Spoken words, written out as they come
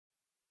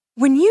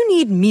When you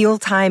need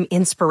mealtime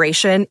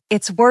inspiration,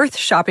 it's worth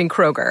shopping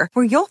Kroger,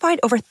 where you'll find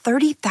over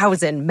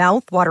 30,000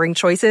 mouth-watering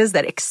choices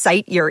that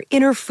excite your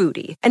inner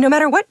foodie. And no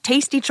matter what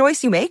tasty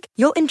choice you make,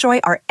 you'll enjoy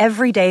our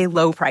everyday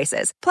low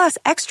prices, plus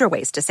extra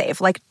ways to save,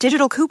 like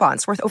digital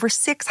coupons worth over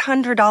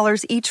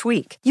 $600 each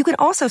week. You can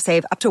also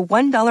save up to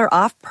 $1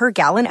 off per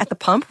gallon at the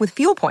pump with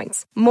fuel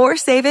points. More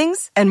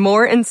savings and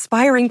more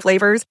inspiring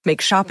flavors make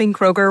shopping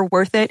Kroger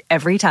worth it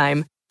every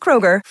time.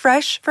 Kroger,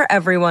 fresh for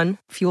everyone.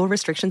 Fuel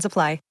restrictions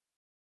apply.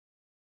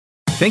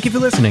 Thank you for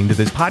listening to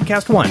this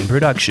Podcast One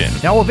production.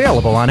 Now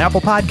available on Apple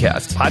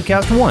Podcasts,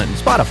 Podcast One,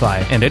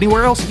 Spotify, and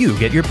anywhere else you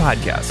get your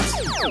podcasts.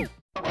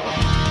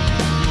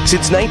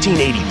 Since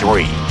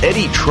 1983,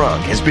 Eddie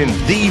Trunk has been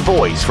the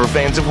voice for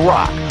fans of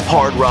rock,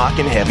 hard rock,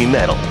 and heavy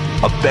metal.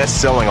 A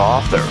best-selling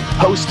author,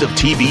 host of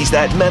TV's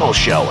That Metal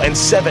Show and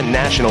 7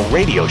 national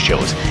radio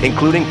shows,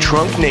 including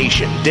Trunk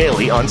Nation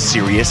daily on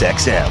Sirius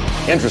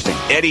XM. Interesting.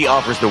 Eddie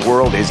offers the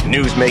world his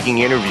news-making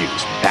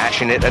interviews,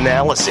 passionate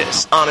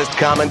analysis, honest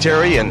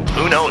commentary, and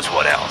who knows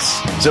what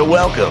else. So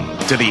welcome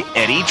to the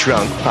Eddie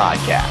Trunk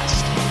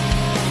Podcast.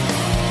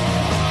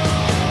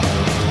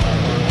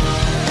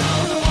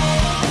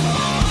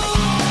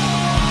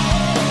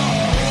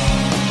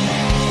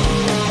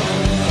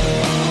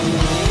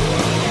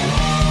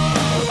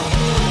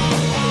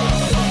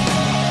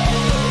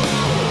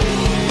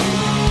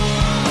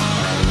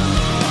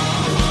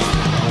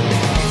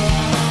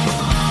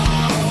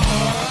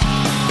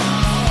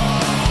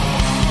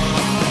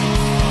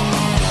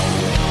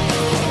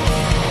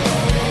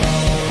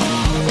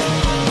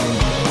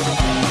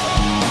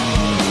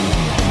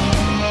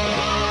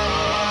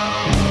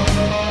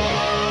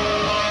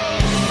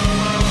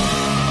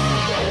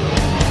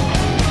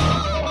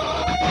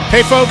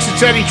 Hey folks,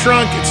 it's Eddie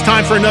Trunk. It's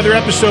time for another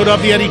episode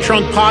of the Eddie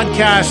Trunk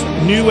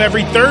Podcast, new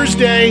every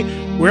Thursday,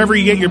 wherever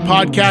you get your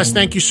podcast.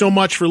 Thank you so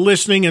much for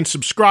listening and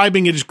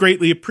subscribing. It is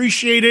greatly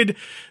appreciated.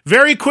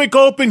 Very quick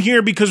open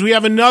here because we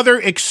have another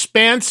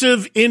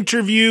expansive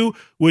interview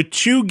with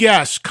 2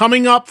 guests.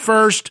 Coming up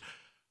first,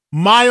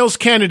 Myles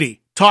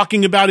Kennedy,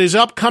 talking about his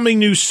upcoming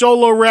new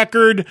solo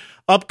record,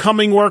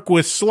 upcoming work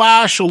with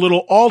Slash, a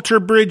little Alter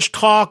Bridge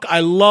talk. I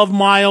love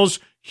Myles,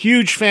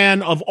 huge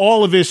fan of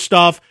all of his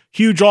stuff.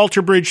 Huge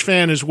Alter Bridge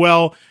fan as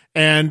well,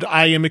 and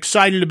I am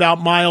excited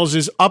about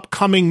Myles'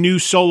 upcoming new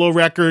solo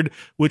record,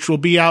 which will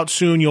be out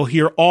soon. You'll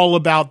hear all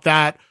about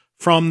that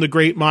from the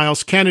great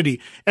Myles Kennedy.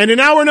 And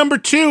in hour number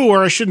 2,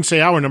 or I shouldn't say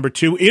hour number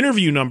 2,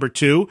 interview number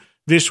 2,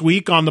 this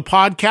week on the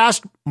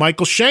podcast,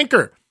 Michael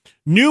Schenker.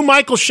 New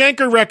Michael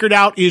Schenker record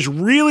out is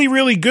really,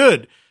 really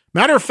good.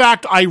 Matter of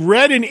fact, I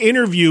read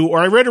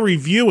a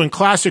review in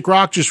Classic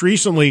Rock just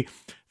recently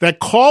that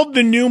called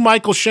the new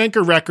Michael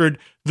Schenker record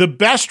the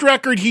best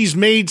record he's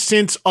made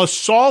since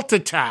Assault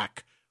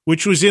Attack,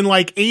 which was in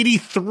like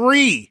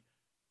 83.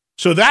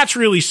 So that's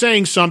really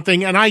saying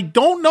something, and I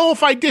don't know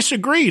if I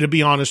disagree, to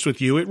be honest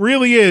with you. It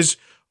really is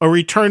a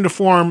return to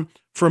form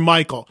for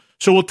Michael.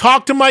 So we'll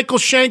talk to Michael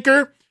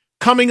Schenker.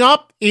 Coming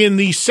up in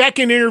the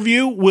second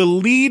interview, we'll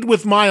lead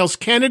with Myles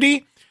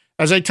Kennedy.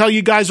 As I tell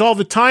you guys all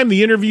the time,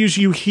 the interviews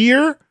you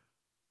hear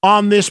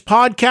on this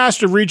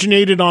podcast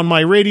originated on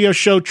my radio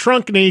show,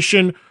 Trunk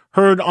Nation,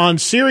 heard on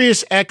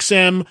Sirius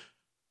XM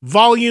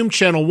Volume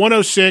Channel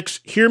 106.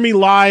 Hear me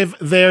live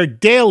there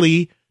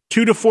daily,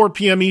 2 to 4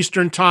 p.m.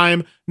 Eastern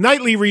Time.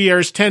 Nightly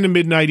re-airs, 10 to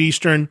midnight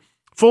Eastern.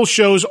 Full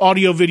shows,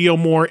 audio, video,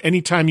 more,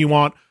 anytime you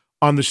want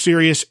on the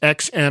Sirius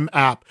XM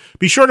app.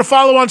 Be sure to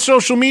follow on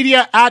social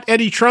media at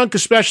Eddie Trunk,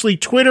 especially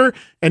Twitter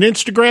and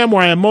Instagram,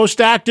 where I am most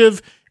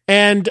active,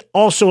 and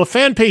also a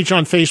fan page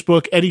on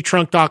Facebook.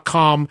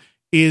 EddieTrunk.com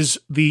is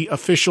the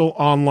official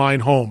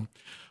online home.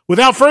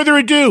 Without further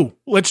ado,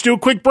 let's do a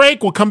quick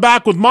break. We'll come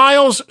back with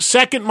Myles,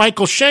 second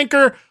Michael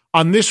Schenker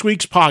on this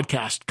week's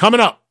podcast. Coming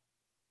up.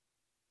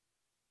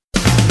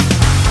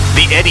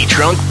 The Eddie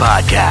Trunk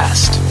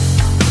Podcast.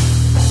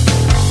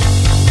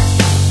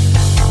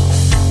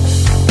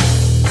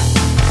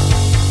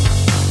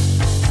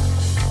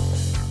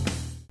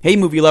 Hey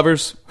movie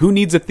lovers, who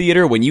needs a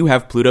theater when you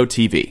have Pluto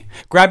TV?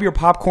 Grab your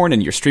popcorn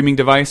and your streaming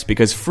device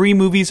because free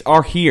movies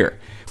are here.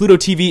 Pluto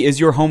TV is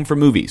your home for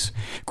movies.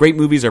 Great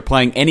movies are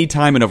playing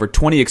anytime in over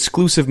 20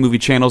 exclusive movie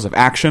channels of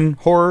action,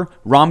 horror,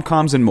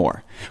 rom-coms, and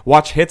more.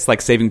 Watch hits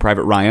like Saving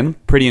Private Ryan,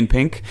 Pretty in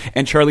Pink,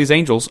 and Charlie's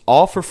Angels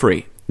all for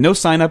free. No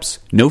signups,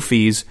 no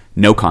fees,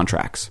 no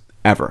contracts.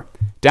 Ever.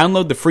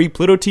 Download the free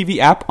Pluto TV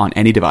app on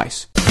any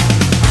device.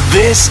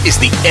 This is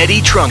the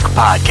Eddie Trunk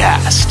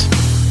Podcast.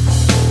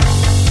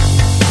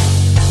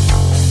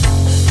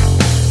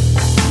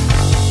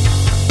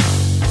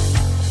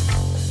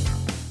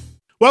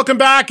 Welcome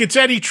back. It's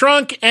Eddie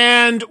Trunk,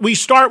 and we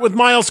start with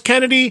Myles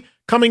Kennedy.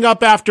 Coming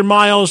up after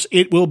Myles,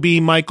 it will be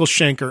Michael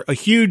Schenker. A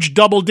huge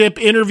double dip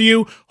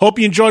interview. Hope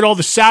you enjoyed all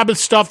the Sabbath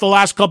stuff the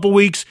last couple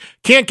weeks.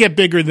 Can't get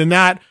bigger than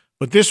that,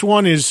 but this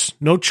one is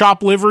no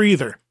chopped liver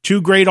either. 2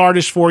 great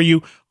artists for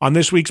you on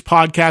this week's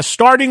podcast,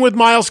 starting with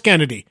Myles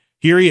Kennedy.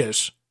 Here he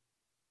is.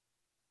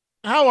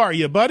 How are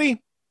you,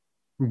 buddy?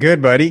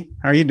 Good, buddy.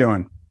 How are you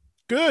doing?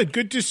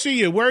 Good to see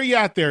you. Where are you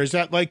at there? Is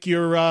that like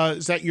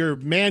your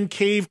man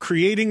cave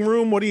creating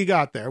room? What do you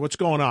got there? What's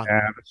going on?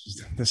 Yeah,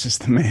 this is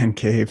the man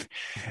cave.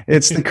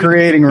 It's the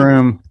creating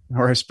room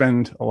where I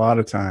spend a lot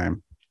of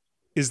time.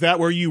 Is that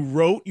where you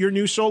wrote your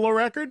new solo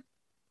record?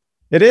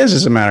 It is,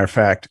 as a matter of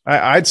fact.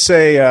 I'd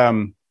say,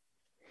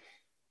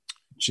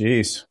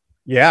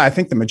 yeah, I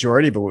think the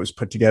majority of it was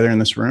put together in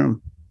this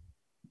room.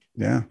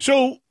 Yeah.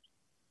 So,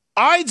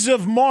 Ides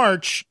of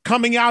March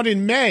coming out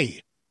in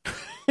May.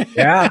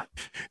 Yeah.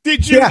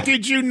 Did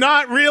you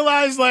not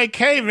realize, like,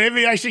 hey,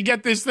 maybe I should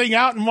get this thing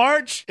out in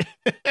March?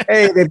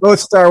 Hey, they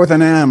both start with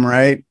an M,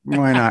 right?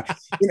 Why not?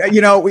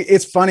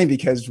 It's funny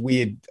because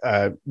we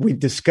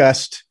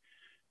discussed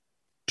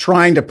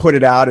trying to put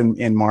it out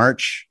in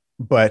March,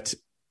 but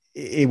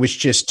it was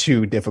just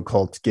too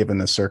difficult given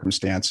the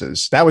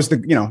circumstances. That was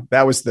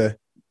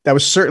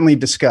certainly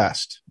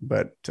discussed,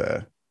 but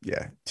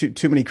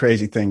too many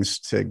crazy things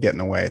to get in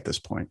the way at this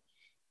point.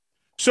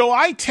 So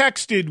I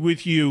texted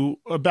with you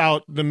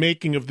about the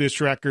making of this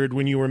record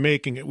when you were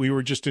making it. We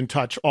were just in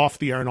touch off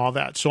the air and all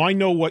that. So I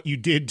know what you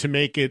did to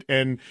make it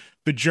and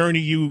the journey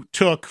you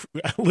took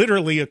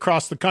literally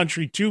across the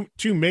country to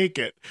make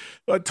it.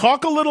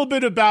 Talk a little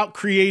bit about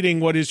creating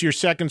what is your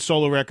second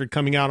solo record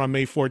coming out on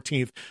May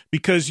 14th,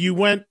 because you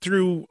went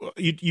through,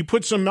 you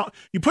put some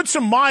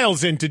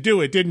miles in to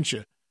do it, didn't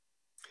you?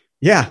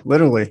 Yeah,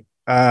 literally.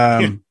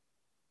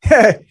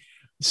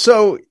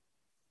 So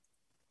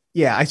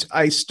yeah,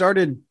 I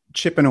started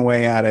chipping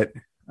away at it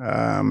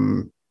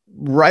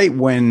right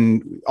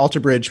when Alter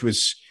Bridge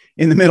was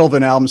in the middle of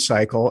an album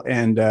cycle,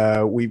 and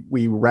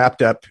we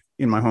wrapped up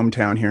in my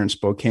hometown here in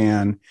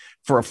Spokane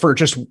for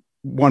just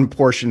one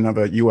portion of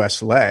a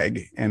U.S.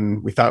 leg,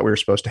 and we thought we were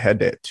supposed to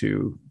head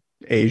to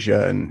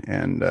Asia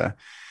and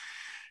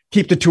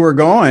keep the tour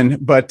going,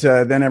 but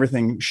then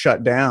everything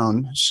shut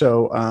down.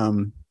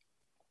 So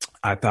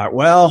I thought,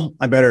 well,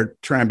 I better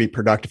try and be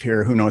productive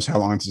here. Who knows how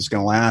long this is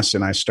going to last?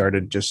 And I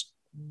started just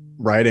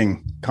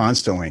writing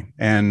constantly.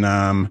 And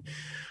I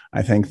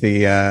think as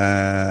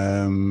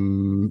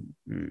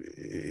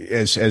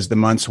the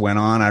months went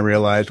on, I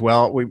realized,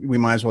 well, we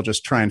might as well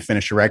just try and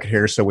finish a record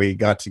here. So we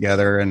got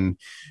together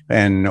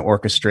and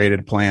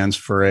orchestrated plans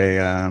for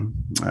a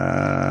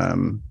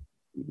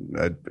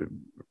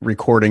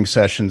recording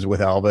sessions with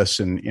Elvis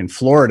in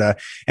Florida.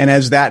 And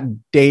as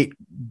that date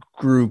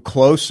grew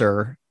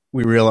closer,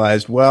 we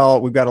realized,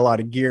 well, we've got a lot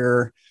of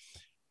gear.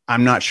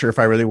 I'm not sure if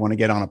I really want to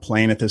get on a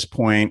plane at this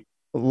point.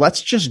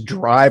 Let's just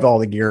drive all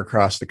the gear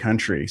across the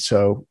country.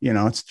 So,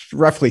 it's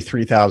roughly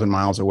 3,000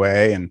 miles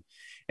away.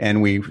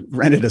 And we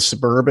rented a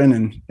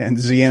Suburban, and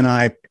Z and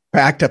I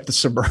packed up the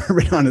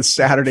Suburban on a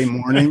Saturday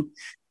morning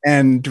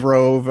and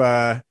drove,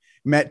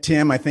 met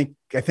Tim, I think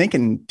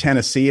in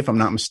Tennessee, if I'm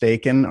not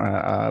mistaken,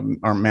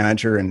 our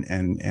manager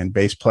and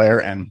bass player.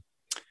 And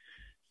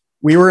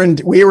we were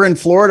in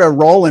Florida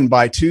rolling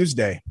by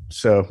Tuesday.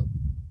 So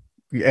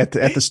at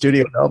the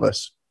studio with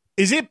Elvis.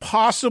 Is it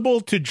possible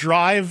to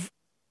drive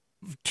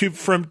to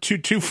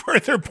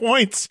further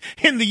points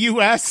in the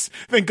U.S.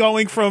 than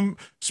going from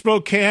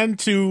Spokane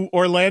to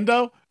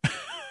Orlando?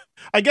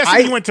 I guess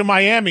if you went to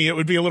Miami, it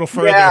would be a little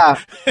further. Yeah,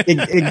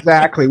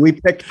 exactly. We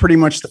picked pretty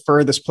much the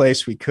furthest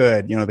place we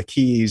could. The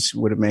Keys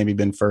would have maybe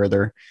been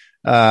further.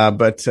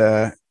 But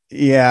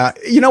yeah,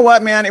 you know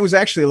what, man? It was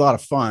actually a lot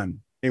of fun.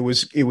 It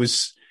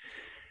was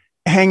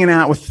hanging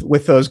out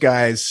with those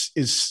guys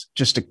is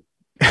just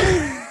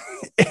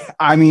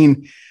I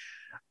mean,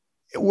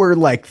 we're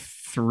like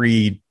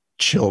three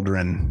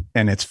children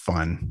and it's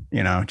fun,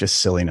 just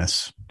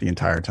silliness the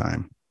entire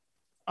time.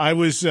 I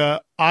was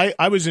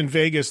in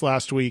Vegas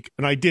last week,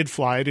 and I did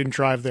fly. I didn't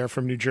drive there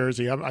from New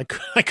Jersey. I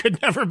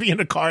could never be in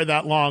a car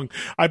that long.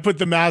 I put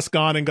the mask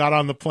on and got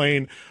on the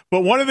plane.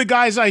 But one of the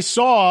guys I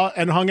saw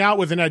and hung out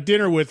with and had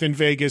dinner with in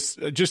Vegas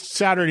just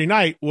Saturday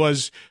night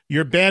was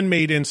your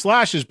bandmate in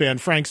Slash's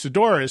band, Frank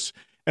Sidoris.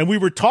 And we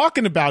were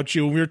talking about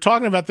you, and we were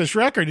talking about this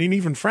record, and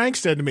even Frank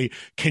said to me,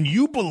 can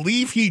you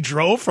believe he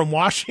drove from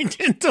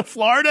Washington to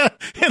Florida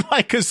in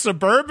like a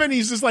Suburban?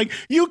 He's just like,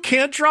 you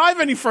can't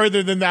drive any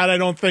further than that, I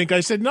don't think.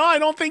 I said, no, I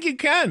don't think you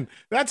can.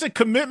 That's a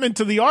commitment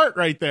to the art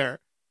right there.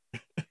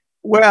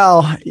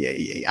 Well,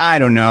 I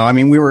don't know. I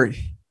mean,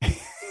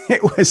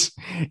 it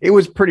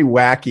was pretty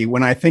wacky.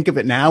 When I think of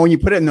it now, when you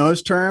put it in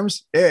those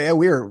terms,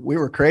 we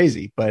were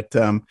crazy, but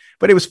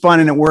it was fun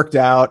and it worked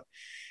out.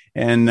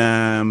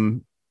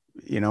 And,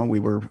 we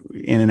were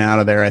in and out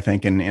of there, I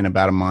think, in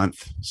about a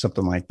month,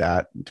 something like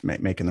that, to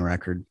making the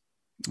record.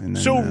 And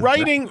then,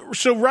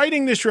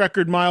 writing this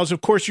record, Myles,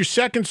 of course, your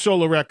second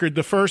solo record,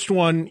 the first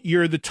one,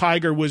 You're the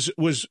Tiger, was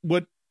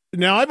what?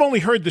 Now, I've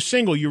only heard the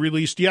single you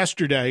released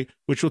yesterday,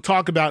 which we'll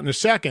talk about in a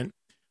second.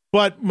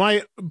 But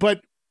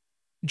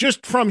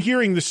just from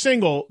hearing the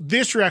single,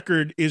 this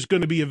record is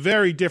going to be a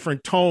very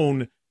different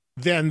tone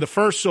than the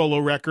first solo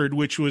record,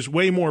 which was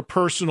way more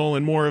personal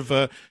and more of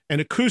an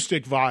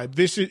acoustic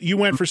vibe. You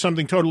went for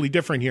something totally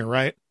different here,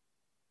 right?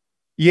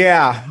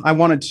 Yeah, I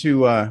wanted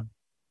to. I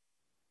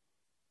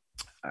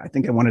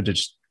think I wanted to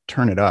just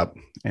turn it up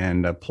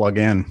and plug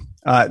in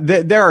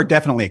There are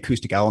definitely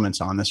acoustic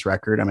elements on this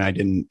record. I mean, I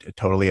didn't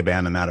totally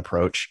abandon that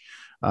approach.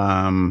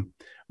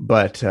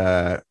 But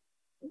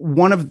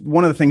one of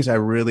the things I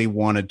really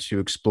wanted to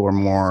explore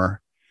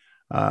more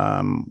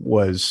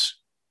was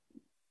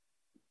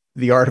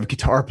the art of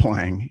guitar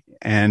playing.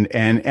 And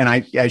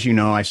I, as you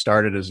know, I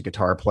started as a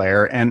guitar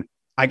player, and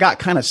I got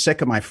kind of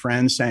sick of my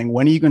friends saying,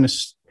 when are you going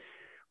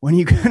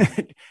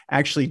to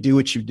actually do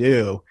what you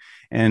do?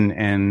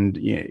 And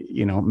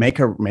make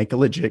a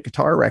legit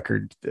guitar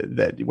record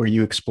that where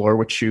you explore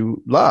what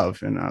you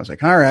love. And I was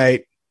like, all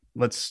right,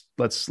 let's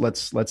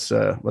evaluate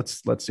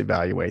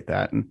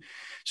that. And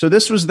so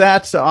this was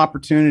that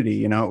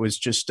opportunity. It was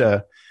just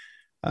a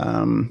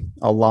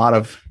lot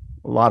of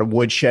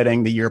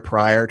woodshedding the year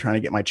prior, trying to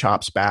get my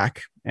chops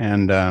back.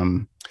 And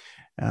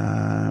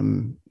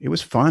it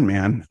was fun,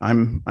 man.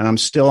 I'm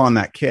still on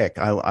that kick.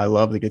 I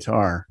love the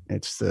guitar.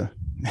 It's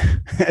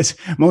as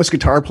most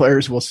guitar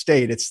players will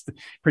state, it's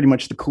pretty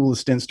much the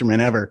coolest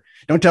instrument ever.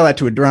 Don't tell that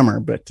to a drummer,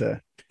 but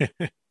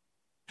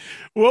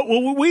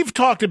Well, we've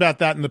talked about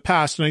that in the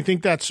past, and I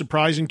think that's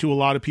surprising to a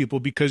lot of people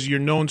because you're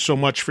known so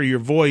much for your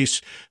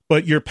voice,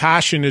 but your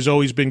passion has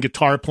always been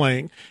guitar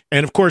playing.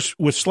 And of course,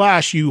 with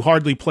Slash, you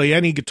hardly play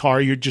any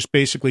guitar. You're just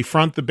basically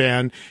front the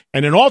band.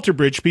 And in Alter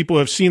Bridge, people who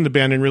have seen the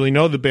band and really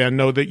know the band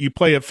know that you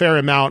play a fair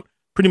amount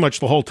pretty much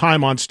the whole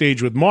time on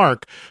stage with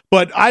Mark.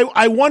 But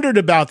I wondered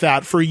about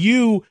that for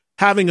you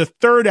having a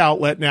third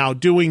outlet now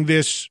doing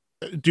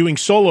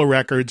solo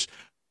records.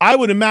 I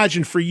would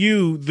imagine for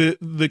you,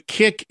 the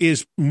kick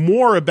is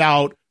more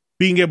about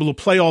being able to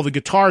play all the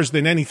guitars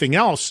than anything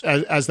else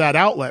as that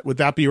outlet. Would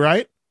that be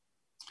right?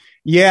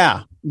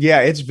 Yeah.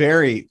 It's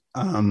very,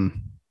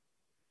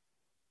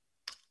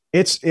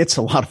 it's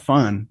a lot of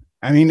fun.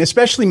 I mean,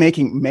 especially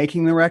making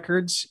the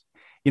records,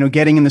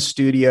 getting in the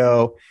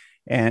studio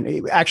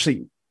and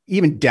actually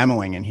even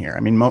demoing in here. I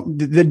mean,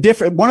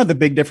 one of the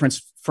big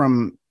difference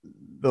from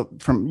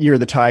Year of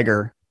the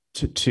Tiger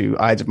to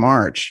Ides of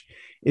March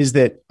is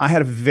that I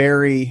had a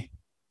very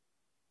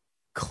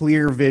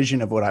clear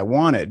vision of what I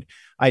wanted.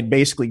 I'd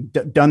basically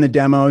done the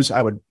demos.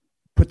 I would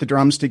put the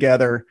drums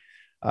together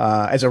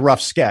as a rough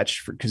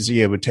sketch because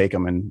Zia would take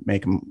them and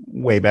make them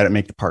way better,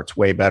 make the parts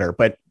way better.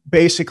 But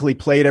basically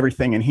played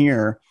everything in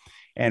here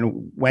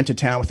and went to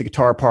town with the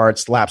guitar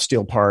parts, lap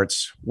steel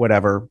parts,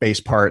 whatever,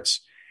 bass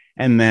parts.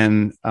 And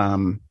then,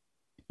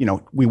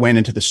 we went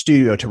into the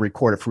studio to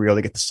record it for real,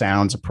 to get the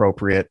sounds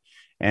appropriate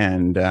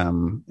and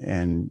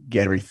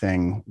get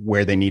everything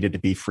where they needed to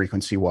be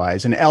frequency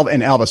wise. And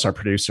Elvis, our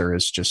producer,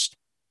 is just,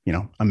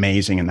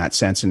 amazing in that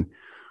sense. And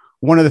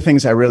one of the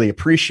things I really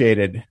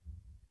appreciated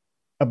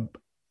and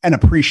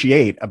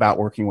appreciate about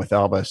working with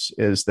Elvis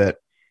is that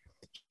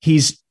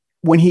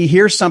when he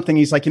hears something,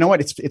 he's like, you know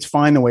what, it's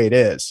fine the way it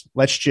is.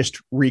 Let's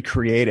just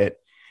recreate it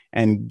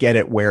and get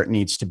it where it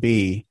needs to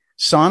be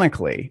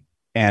sonically.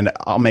 And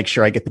I'll make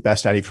sure I get the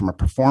best out of you from a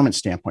performance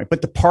standpoint,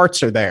 but the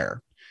parts are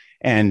there.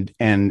 And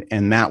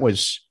that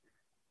was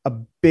a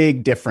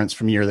big difference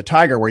from Year of the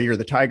Tiger, where Year of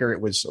the Tiger,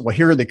 it was, well,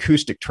 here are the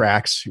acoustic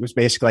tracks. It was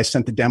basically, I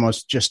sent the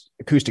demos, just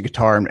acoustic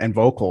guitar and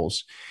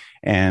vocals.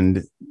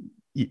 And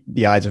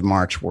the Ides of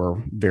March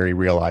were very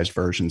realized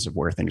versions of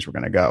where things were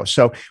going to go.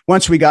 So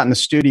once we got in the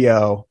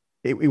studio,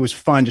 it was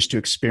fun just to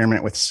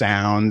experiment with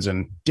sounds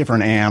and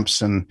different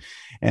amps and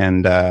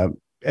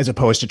as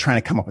opposed to trying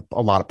to come up with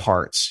a lot of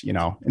parts,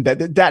 and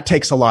that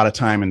takes a lot of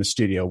time in the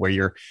studio where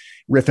you're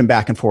riffing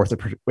back and forth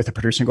with the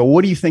producer and go,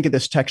 what do you think of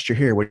this texture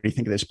here? What do you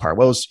think of this part?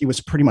 Well, it was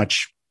pretty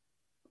much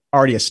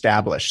already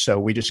established. So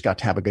we just got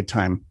to have a good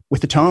time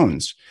with the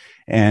tones.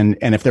 And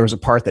if there was a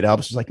part that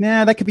Elvis was like,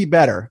 nah, that could be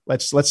better.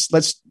 Let's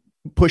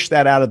push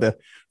that out of the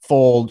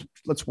fold.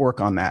 Let's work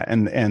on that.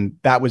 And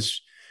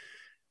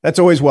that's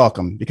always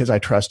welcome because I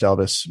trust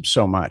Elvis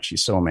so much.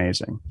 He's so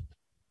amazing.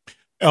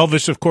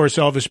 Elvis, of course,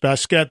 Elvis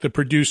Baskett, the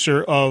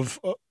producer of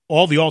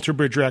all the Alter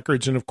Bridge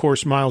records and, of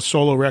course, Myles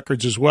solo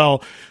records as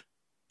well.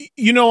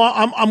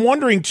 I'm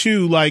wondering,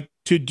 too, like,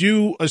 to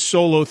do a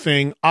solo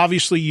thing,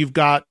 obviously you've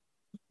got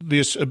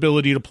this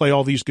ability to play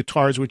all these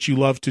guitars, which you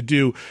love to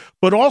do.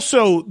 But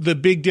also the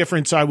big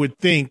difference, I would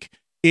think,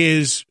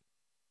 is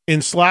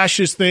in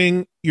Slash's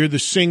thing, you're the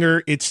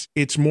singer.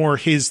 It's more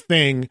his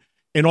thing.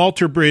 In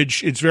Alter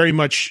Bridge, it's very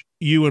much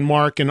you and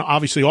Mark and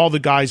obviously all the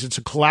guys. It's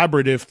a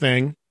collaborative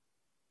thing.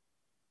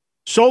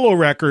 Solo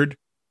record,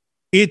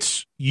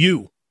 it's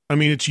you. I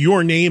mean, it's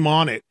your name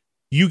on it.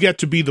 You get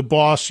to be the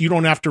boss. You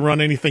don't have to run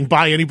anything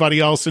by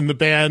anybody else in the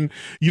band.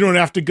 You don't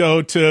have to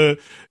go to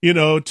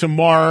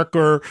Mark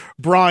or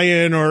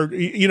Brian or,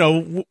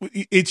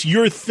 it's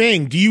your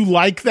thing. Do you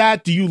like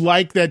that? Do you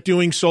like that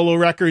doing solo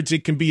records?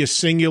 It can be a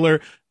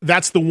singular.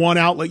 That's the one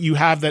outlet you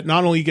have that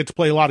not only you get to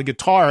play a lot of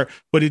guitar,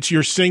 but it's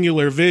your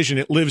singular vision.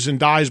 It lives and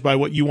dies by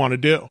what you want to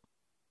do.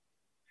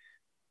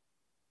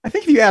 I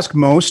think if you ask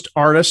most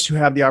artists who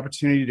have the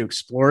opportunity to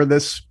explore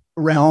this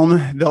realm,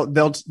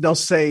 they'll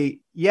say,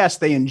 yes,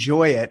 they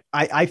enjoy it.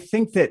 I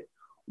think that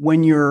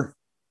when you're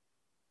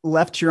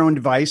left to your own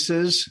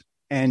devices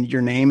and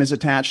your name is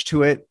attached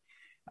to it,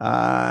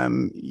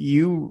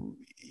 you're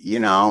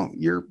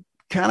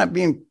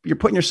you're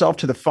putting yourself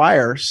to the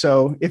fire.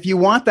 So if you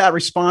want that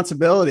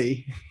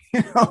responsibility,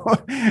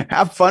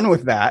 have fun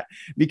with that,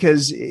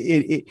 because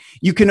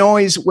you can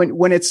always,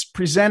 when it's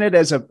presented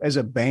as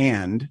a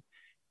band,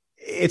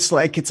 it's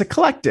like, it's a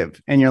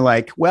collective, and you're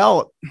like,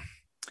 well,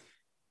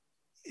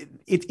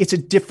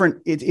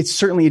 it's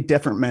certainly a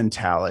different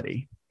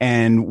mentality.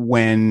 And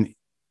when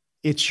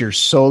it's your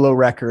solo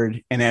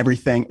record and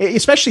everything,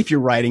 especially if you're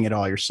writing it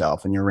all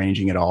yourself and you're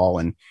arranging it all,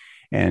 and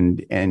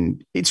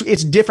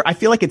it's different. I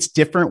feel like it's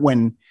different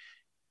when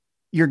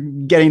you're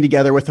getting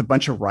together with a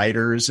bunch of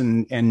writers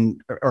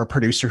and or a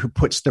producer who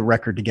puts the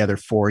record together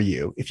for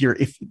you.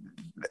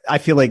 I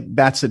feel like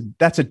that's a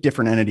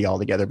different entity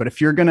altogether. But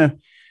if you're going to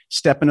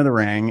step into the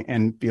ring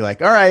and be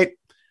like, all right,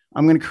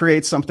 I'm going to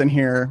create something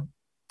here,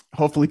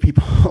 hopefully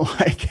people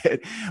like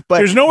it, but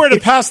there's nowhere to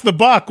pass the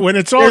buck when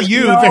it's all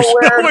you. There's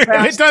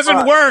nowhere, it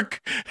doesn't work.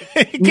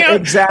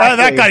 Exactly.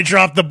 That guy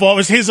dropped the ball. It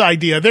was his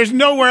idea. There's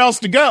nowhere else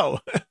to go.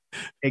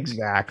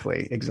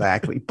 Exactly.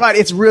 But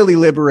it's really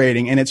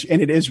liberating, and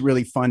it is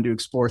really fun to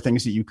explore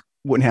things that you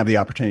wouldn't have the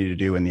opportunity to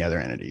do in the other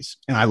entities.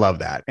 And I love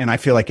that. And I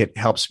feel like it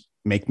helps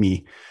make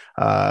me,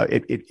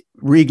 it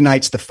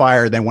reignites the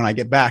fire then when I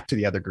get back to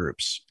the other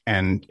groups.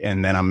 And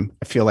then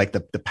I feel like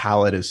the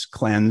palette is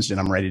cleansed and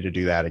I'm ready to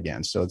do that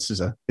again. So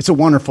it's a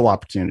wonderful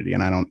opportunity,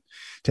 and I don't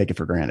take it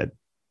for granted.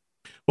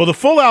 Well, the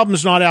full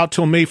album's not out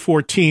till May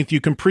 14th.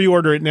 You can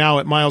pre-order it now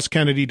at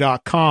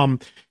MylesKennedy.com.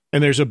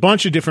 And there's a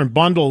bunch of different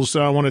bundles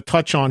that I want to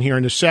touch on here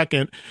in a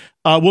second.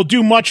 We'll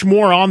do much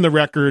more on the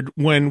record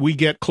when we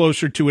get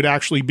closer to it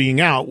actually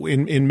being out.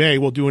 In May,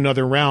 we'll do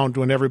another round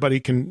when everybody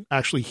can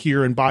actually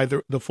hear and buy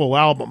the full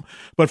album.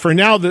 But for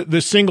now,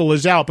 the single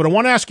is out. But I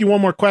want to ask you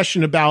one more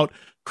question about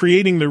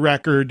creating the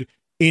record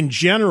in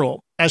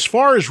general. As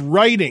far as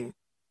writing,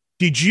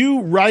 do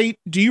you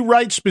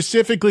write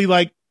specifically,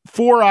 like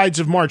for Ides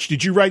of March,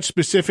 did you write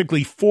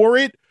specifically for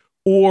it?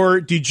 Or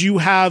did you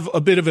have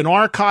a bit of an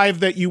archive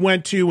that you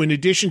went to in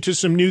addition to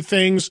some new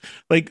things?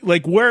 Like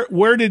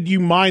where did you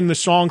mine the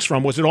songs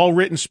from? Was it all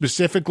written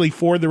specifically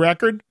for the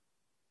record?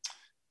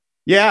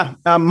 Yeah,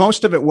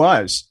 most of it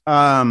was.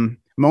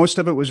 Most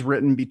of it was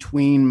written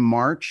between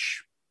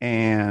March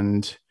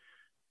and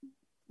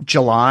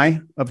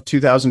July of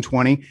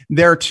 2020.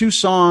 There are two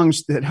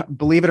songs that,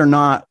 believe it or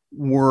not,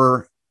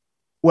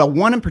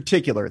 one in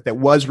particular that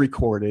was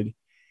recorded,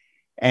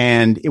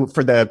 and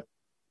for the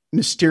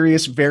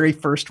mysterious very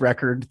first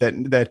record that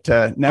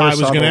never. I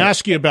was going to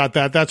ask you about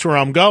that. That's where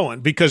I'm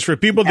going, because for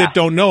people that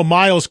don't know,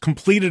 Myles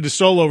completed a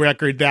solo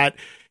record that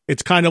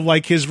it's kind of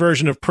like his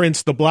version of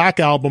Prince, the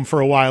Black Album, for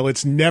a while.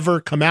 It's never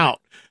come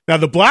out. Now,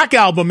 the Black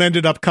Album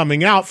ended up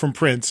coming out from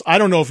Prince. I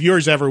don't know if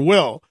yours ever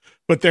will,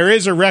 but there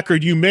is a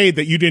record you made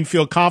that you didn't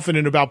feel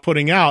confident about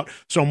putting out.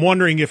 So I'm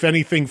wondering if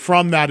anything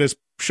from that has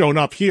shown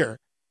up here.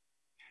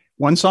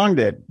 One song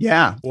did.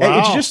 Yeah. Wow.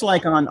 It's just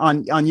like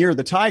on Year of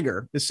the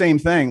Tiger, the same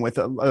thing with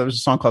there was a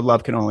song called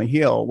Love Can Only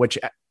Heal, which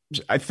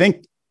I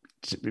think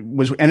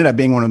ended up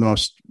being one of the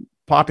most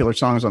popular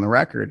songs on the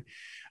record.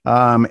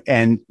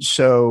 And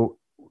so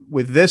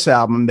with this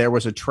album, there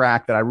was a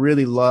track that I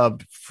really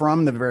loved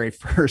from the very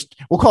first,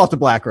 we'll call it the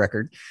Black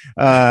record,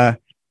 that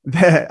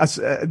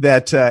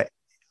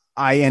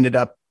I ended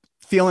up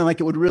feeling like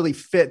it would really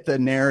fit the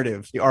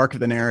narrative, the arc of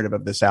the narrative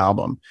of this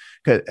album.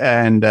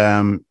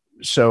 And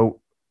so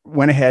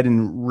went ahead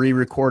and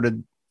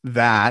re-recorded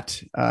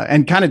that,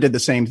 and kind of did the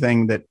same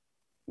thing that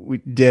we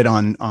did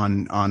on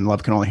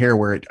Love Can Only Heal,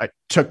 where I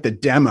took the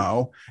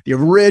demo, the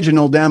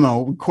original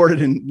demo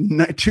recorded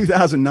in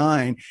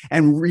 2009,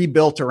 and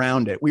rebuilt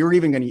around it.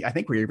 I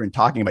think we were even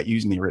talking about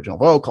using the original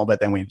vocal,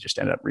 but then we just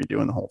ended up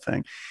redoing the whole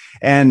thing.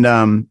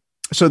 And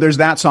so there's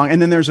that song.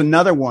 And then there's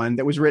another one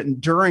that was written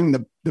during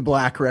the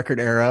Black record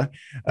era,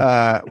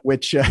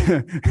 which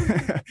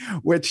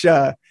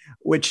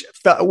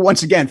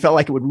once again felt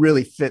like it would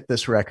really fit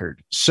this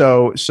record.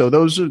 So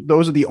those are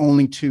the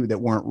only two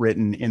that weren't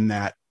written in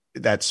that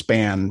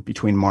span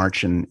between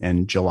March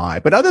and July.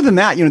 But other than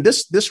that,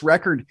 this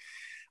record,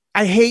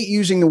 I hate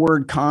using the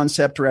word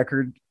concept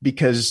record,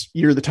 because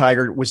Year of the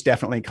Tiger was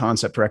definitely a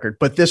concept record,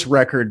 but this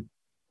record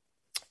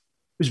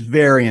was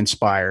very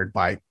inspired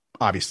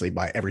obviously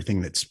by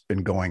everything that's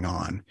been going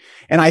on.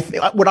 And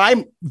what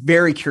I'm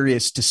very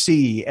curious to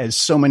see, as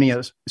so many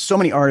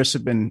artists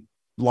have been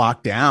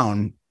locked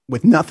down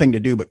with nothing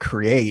to do but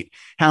create,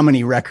 how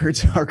many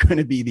records are going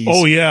to be these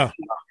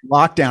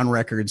lockdown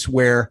records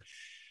where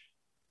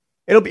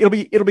it'll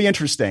be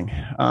interesting.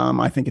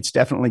 I think it's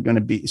definitely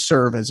going to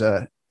serve as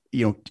a,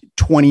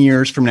 20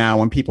 years from now,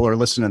 when people are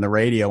listening to the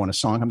radio and a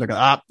song comes, they're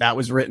going, that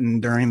was written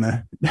during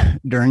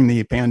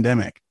the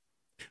pandemic.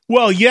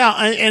 Well, yeah.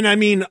 And I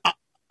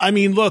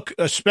mean, look,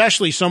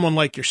 especially someone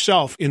like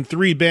yourself in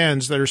 3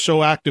 bands that are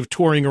so active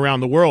touring around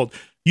the world,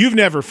 you've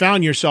never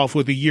found yourself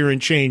with a year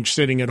and change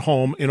sitting at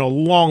home in a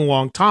long,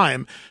 long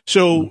time.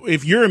 So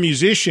if you're a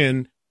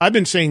musician, I've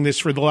been saying this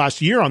for the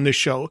last year on this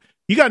show,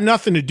 you got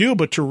nothing to do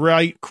but to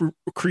write,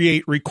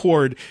 create,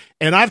 record.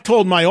 And I've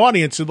told my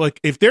audience that, like,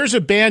 if there's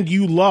a band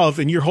you love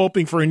and you're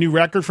hoping for a new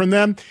record from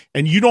them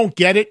and you don't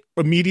get it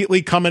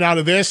immediately coming out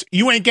of this,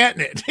 you ain't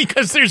getting it,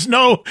 because there's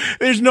no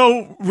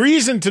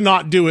reason to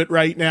not do it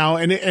right now.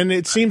 And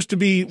it seems to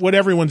be what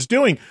everyone's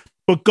doing.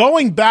 But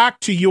going back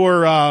to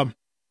your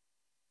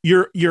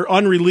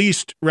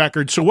unreleased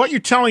record. So what you're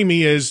telling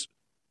me is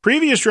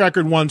previous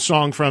record, one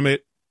song from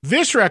it,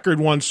 this record,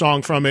 one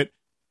song from it.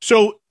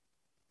 So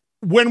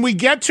when we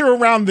get to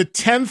around the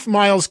 10th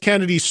Myles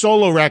Kennedy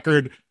solo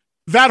record,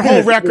 that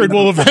whole record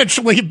will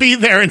eventually be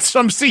there in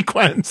some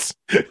sequence.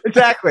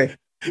 Exactly.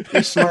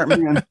 You're smart,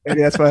 man.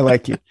 Maybe that's why I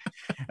like you.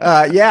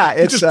 Yeah,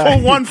 it's just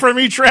pull one from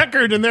each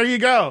record, and there you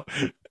go.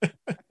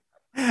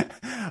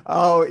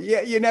 Oh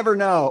yeah, you never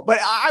know. But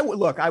I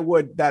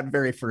would that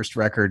very first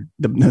record.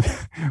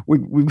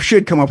 We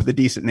should come up with a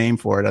decent name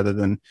for it. Other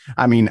than,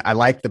 I mean, I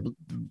like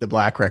the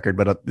Black record,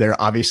 but there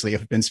obviously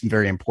have been some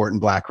very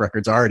important Black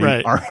records already.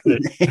 Right.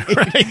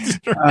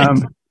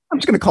 I'm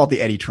just going to call it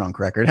the Eddie Trunk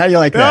record. How do you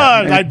like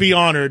that? I'd be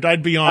honored. All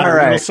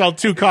right. I'll sell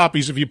 2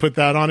 copies if you put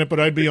that on it, but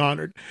I'd be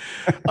honored.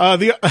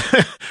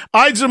 The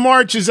Ides of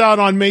March is out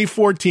on May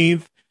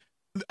 14th.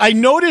 I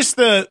noticed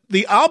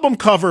the album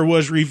cover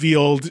was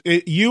revealed.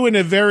 You in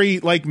a very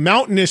like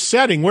mountainous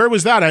setting. Where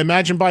was that? I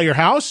imagine by your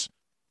house.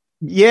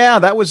 Yeah,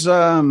 that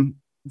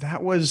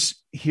was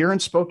here in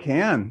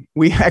Spokane.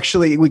 We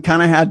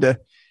kind of had to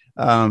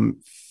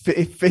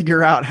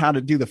figure out how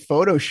to do the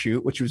photo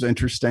shoot, which was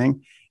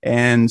interesting.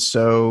 And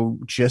so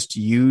just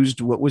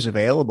used what was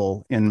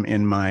available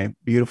in my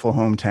beautiful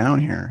hometown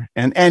here.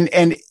 And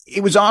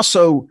it was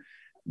also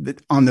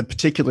on the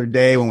particular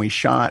day when we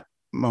shot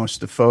most of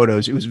the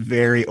photos, it was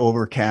very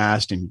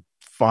overcast and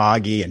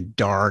foggy and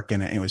dark.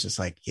 And it was just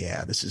like,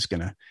 yeah, this is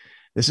going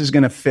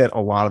to fit a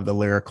lot of the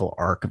lyrical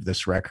arc of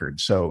this record.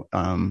 So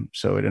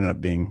it ended up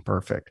being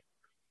perfect.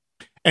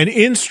 And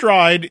In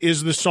Stride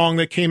is the song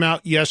that came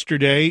out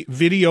yesterday,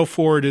 video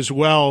for it as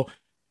well.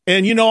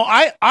 And, you know,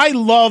 I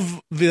love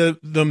the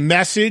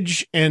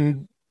message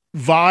and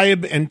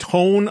vibe and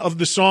tone of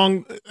the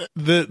song,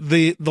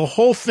 the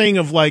whole thing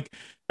of, like,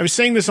 I was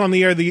saying this on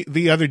the air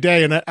the other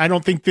day, and I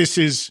don't think this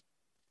is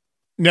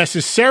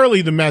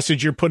necessarily the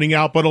message you're putting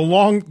out, but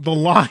along the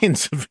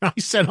lines of, I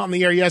said on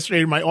the air yesterday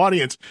to my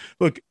audience,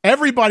 look,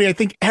 I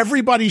think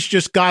everybody's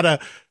just got to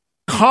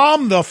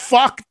calm the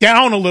fuck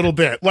down a little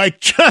bit. Like,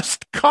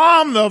 just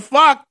calm the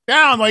fuck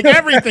down. Like,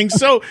 everything's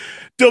so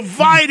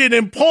divided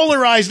and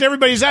polarized.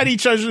 Everybody's at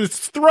each other's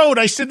throat.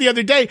 I said the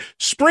other day,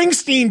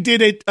 Springsteen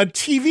did a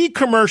TV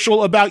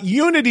commercial about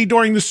unity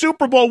during the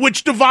Super Bowl,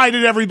 which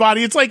divided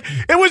everybody. It's like,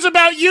 it was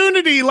about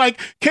unity.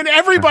 Like, can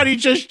everybody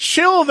just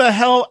chill the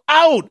hell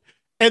out?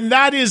 And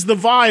that is the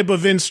vibe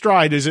of In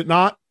Stride, is it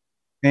not?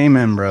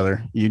 Amen,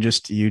 brother. You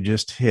just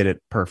hit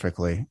it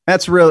perfectly.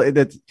 That's really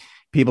that.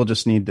 People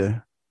just need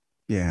to,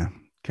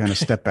 kind of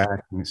step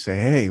back and say,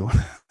 hey,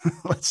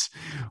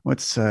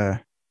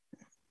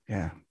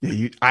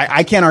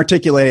 I can't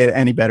articulate it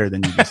any better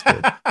than you just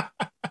did.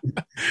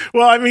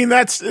 Well, I mean,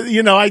 that's,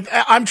 you know,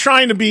 I'm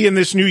trying to be in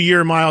this new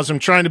year, Myles. I'm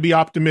trying to be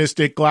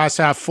optimistic, glass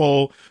half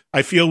full.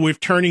 I feel we're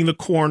turning the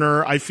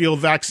corner. I feel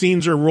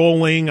vaccines are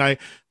rolling. I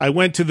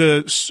went to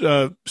the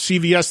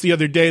CVS the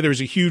other day.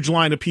 There's a huge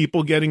line of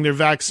people getting their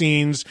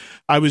vaccines.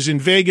 I was in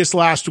Vegas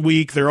last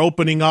week. They're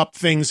opening up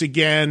things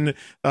again.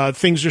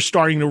 Things are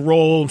starting to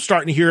roll. I'm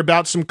starting to hear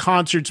about some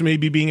concerts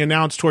maybe being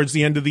announced towards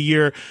the end of the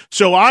year.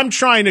 So I'm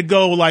trying to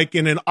go like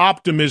in an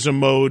optimism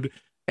mode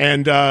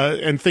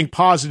and think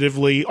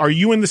positively. Are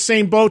you in the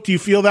same boat? Do you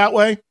feel that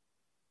way?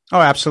 Oh,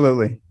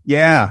 absolutely.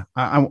 Yeah.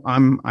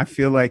 I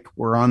feel like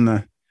we're on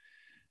the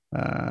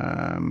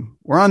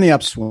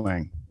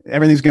upswing.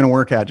 Everything's going to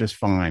work out just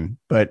fine,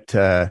 but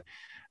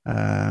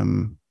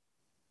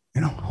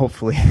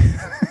hopefully,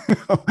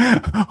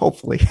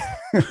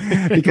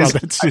 because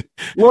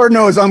Lord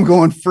knows I'm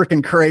going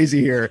freaking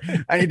crazy here.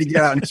 I need to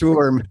get out and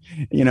tour.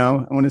 You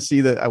know, I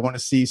want to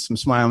see some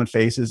smiling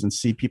faces and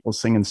see people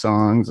singing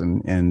songs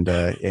and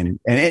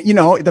you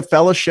know, the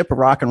fellowship of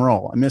rock and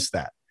roll. I miss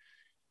that.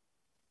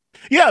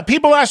 Yeah,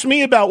 people ask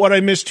me about what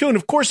I miss too, and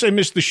of course I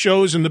miss the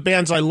shows and the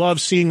bands I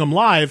love, seeing them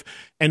live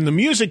and the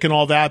music and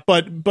all that.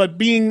 But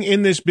being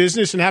in this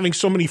business and having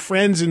so many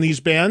friends in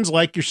these bands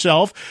like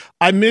yourself,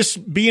 I miss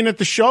being at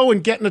the show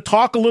and getting to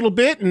talk a little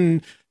bit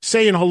and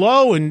saying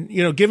hello and,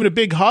 you know, giving a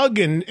big hug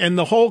and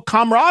the whole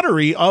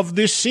camaraderie of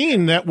this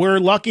scene that we're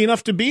lucky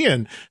enough to be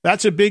in.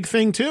 That's a big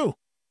thing too.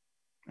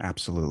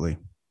 Absolutely.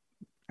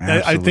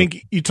 I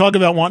think you talk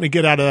about wanting to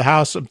get out of the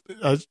house.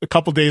 A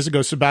couple days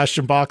ago,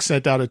 Sebastian Bach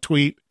sent out a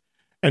tweet.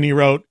 And he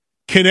wrote,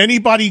 "Can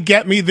anybody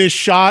get me this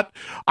shot?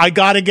 I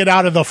got to get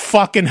out of the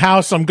fucking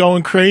house. I'm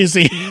going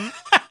crazy."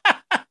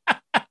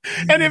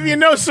 And if you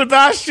know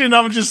Sebastian,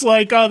 I'm just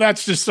like, oh,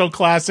 that's just so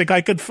classic.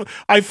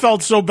 I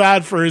felt so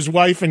bad for his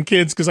wife and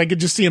kids because I could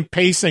just see him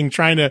pacing,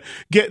 trying to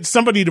get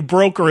somebody to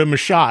broker him a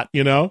shot,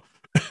 you know?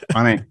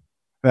 Funny.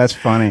 That's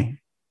funny.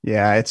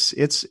 Yeah.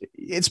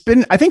 It's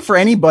been, I think for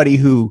anybody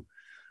who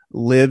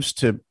lives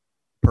to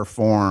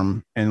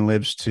perform and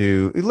lives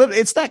to live.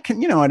 It's that,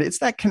 it's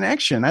that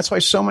connection. That's why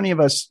so many of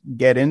us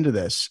get into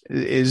this,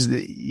 is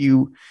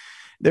that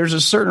there's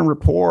a certain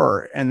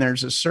rapport, and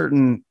there's a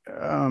certain,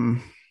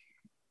 that's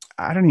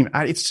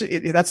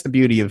the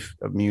beauty of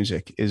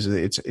music, is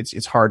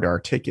it's hard to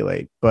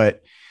articulate,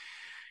 but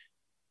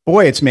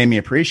boy, it's made me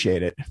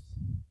appreciate it.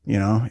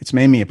 It's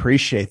made me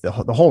appreciate the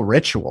whole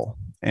ritual,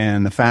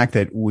 and the fact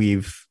that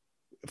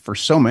for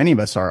so many of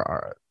us,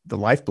 the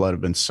lifeblood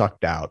have been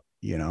sucked out,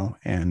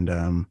 and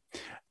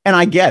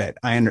I get it.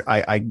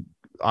 I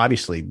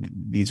obviously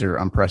these are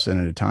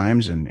unprecedented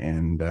times,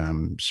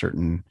 and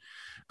certain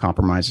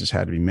compromises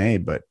had to be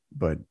made, but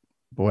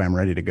boy, I'm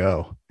ready to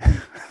go.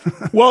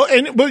 Well,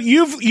 but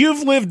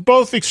you've lived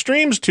both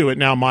extremes to it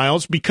now,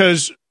 Myles,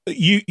 because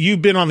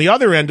you've been on the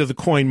other end of the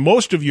coin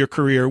most of your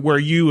career, where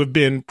you have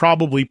been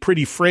probably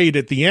pretty frayed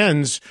at the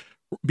ends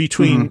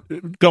between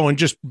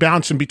just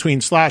bouncing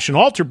between Slash and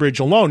Alter Bridge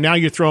alone. Now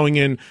you're throwing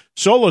in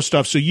solo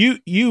stuff. So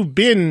you've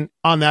been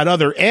on that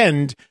other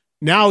end.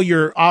 Now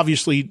you're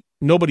obviously,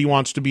 nobody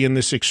wants to be in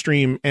this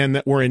extreme end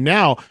that we're in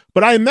now.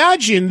 But I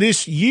imagine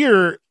this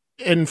year,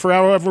 and for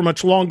however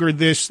much longer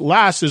this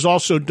lasts, has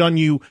also done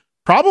you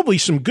probably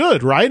some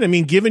good, right? I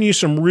mean, giving you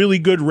some really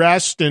good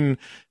rest, and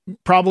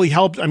probably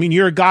helped. I mean,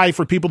 you're a guy,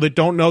 for people that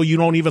don't know, you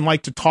don't even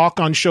like to talk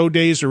on show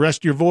days or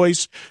rest your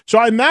voice. So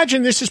I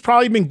imagine this has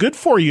probably been good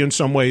for you in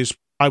some ways,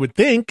 I would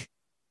think.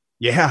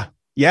 Yeah.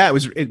 It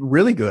was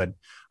really good.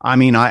 I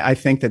mean, I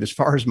think that as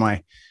far as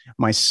my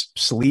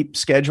sleep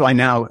schedule, I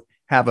now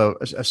have a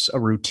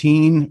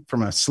routine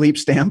from a sleep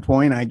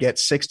standpoint. I get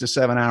 6 to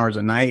 7 hours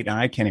a night, and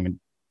I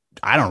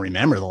don't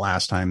remember the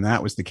last time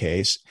that was the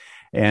case.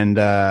 And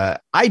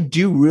I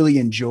do really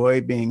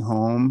enjoy being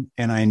home,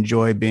 and I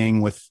enjoy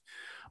being with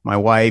my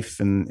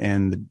wife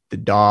and the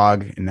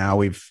dog. And now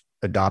we've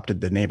adopted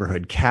the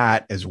neighborhood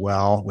cat as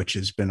well, which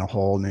has been a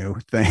whole new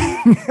thing.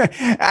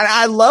 And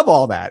I love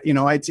all that.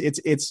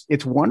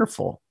 It's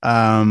wonderful.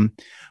 But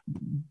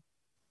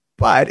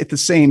at the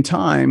same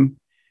time,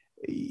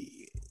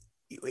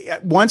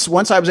 once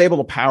I was able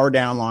to power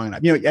down long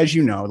enough, as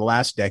the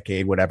last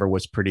decade, whatever,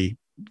 was pretty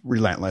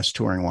relentless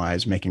touring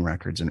wise, making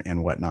records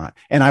and whatnot.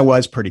 And I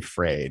was pretty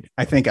frayed.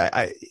 I think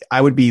I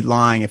would be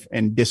lying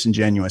and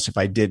disingenuous if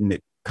I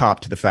didn't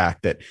cop to the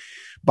fact that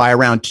by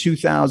around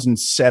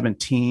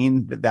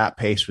 2017, that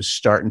pace was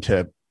starting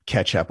to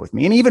catch up with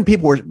me. And even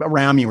people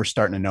around me were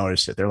starting to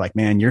notice it. They're like,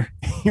 man, you're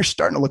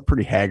starting to look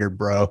pretty haggard,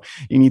 bro.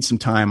 You need some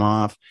time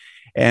off.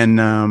 And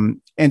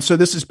so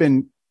this has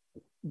been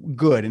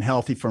good and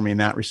healthy for me in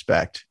that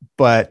respect.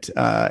 But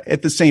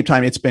at the same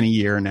time, it's been a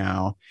year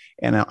now,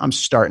 and I'm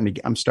starting to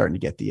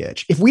get the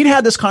itch. If we'd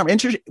had this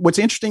what's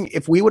interesting,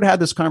 if we would have had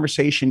this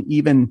conversation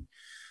even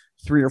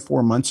 3 or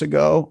 4 months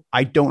ago,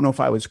 I don't know if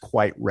I was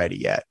quite ready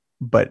yet,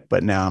 but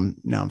now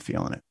I'm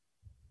feeling it.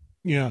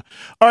 Yeah.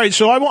 All right.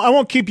 So I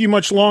won't keep you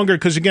much longer,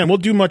 because again, we'll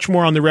do much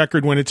more on the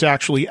record when it's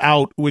actually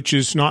out, which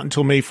is not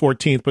until May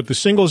 14th, but the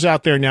single's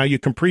out there now. You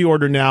can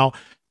pre-order now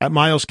at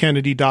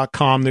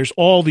MylesKennedy.com. There's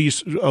all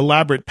these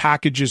elaborate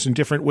packages and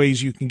different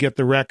ways you can get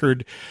the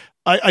record.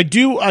 I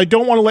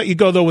don't want to let you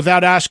go, though,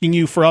 without asking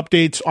you for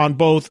updates on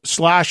both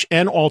Slash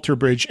and Alter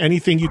Bridge.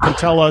 Anything you can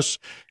tell us?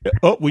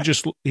 Oh,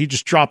 he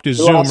just dropped his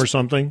Zoom or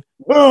something.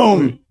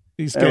 Boom.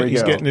 He's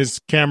getting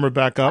his camera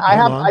back up.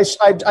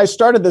 I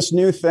started this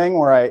new thing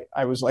where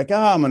I was like,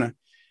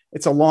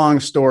 it's a long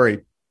story,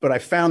 but I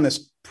found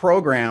this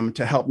program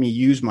to help me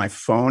use my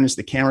phone as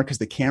the camera, because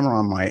the camera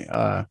on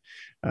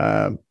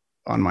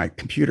my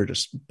computer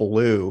just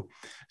blew.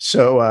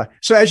 So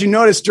as you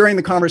noticed during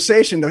the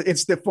conversation,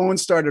 the phone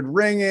started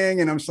ringing,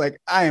 and I'm just like,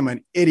 I am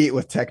an idiot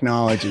with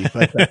technology.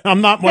 But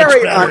I'm not much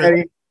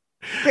better.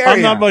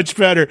 Not much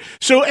better.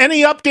 So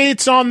any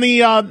updates on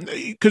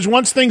because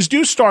once things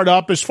do start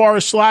up, as far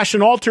as Slash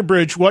and Alter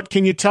Bridge, what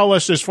can you tell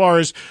us as far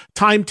as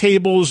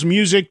timetables,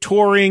 music,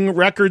 touring,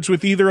 records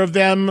with either of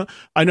them?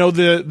 I know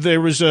there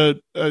was a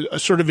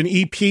sort of an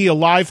EP, a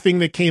live thing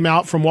that came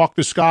out from Walk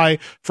the Sky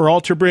for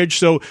Alter Bridge.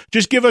 So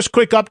just give us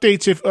quick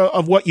updates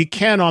of what you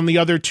can on the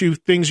other two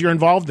things you're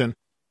involved in.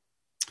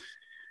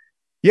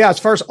 Yeah, as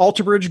far as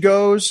Alter Bridge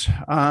goes,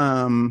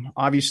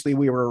 obviously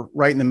we were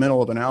right in the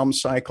middle of an album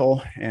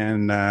cycle,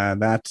 and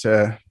that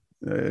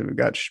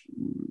got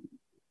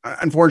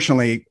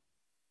unfortunately,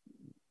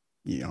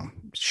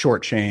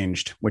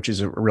 shortchanged, which is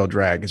a real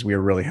drag, because we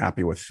were really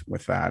happy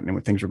with that,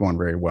 and things were going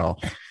very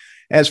well.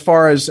 As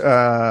far as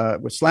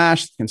with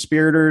Slash,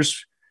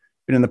 Conspirators,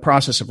 been in the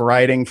process of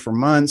writing for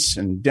months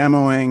and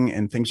demoing,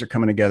 and things are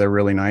coming together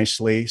really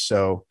nicely.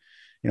 So,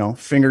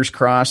 fingers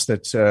crossed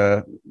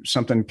that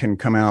something can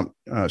come out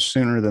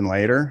sooner than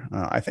later.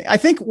 I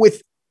think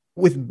with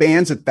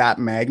bands at that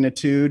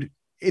magnitude,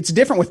 it's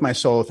different with my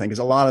solo thing, because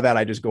a lot of that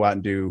I just go out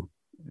and do.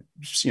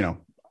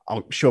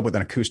 I'll show up with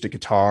an acoustic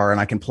guitar,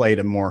 and I can play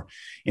to more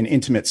in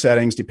intimate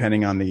settings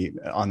depending on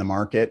the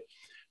market.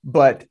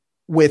 But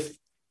with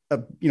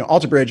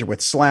Alter Bridge or with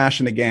Slash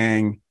and the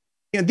gang,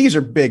 these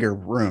are bigger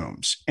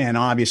rooms, and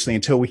obviously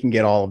until we can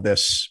get all of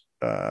this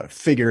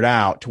figured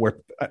out to where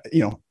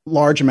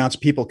large amounts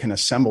of people can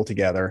assemble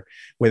together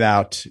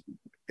without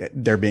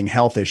there being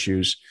health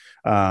issues,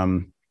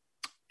 I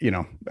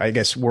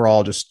guess we're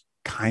all just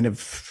kind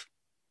of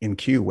in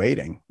queue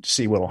waiting to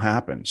see what will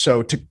happen.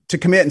 So to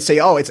commit and say,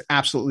 oh, it's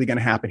absolutely going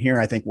to happen here,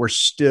 I think we're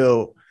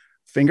still,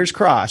 fingers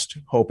crossed,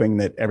 hoping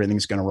that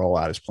everything's going to roll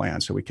out as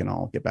planned so we can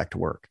all get back to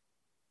work.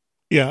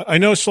 Yeah, I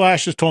know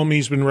Slash has told me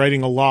he's been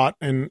writing a lot,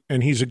 and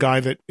he's a guy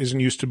that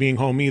isn't used to being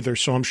home either.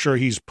 So I'm sure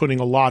he's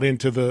putting a lot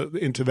into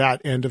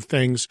that end of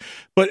things.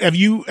 But have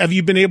you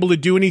been able to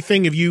do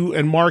anything? Have you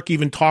and Mark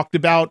even talked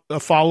about a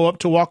follow up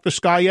to Walk the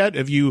Sky yet?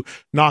 Have you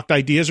knocked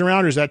ideas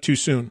around, or is that too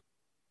soon?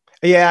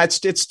 Yeah,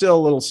 it's still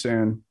a little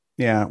soon.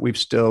 Yeah, we've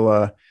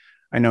still.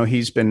 I know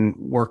he's been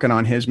working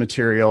on his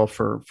material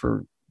for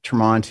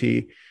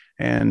Tremonti,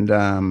 and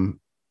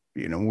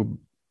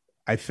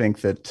I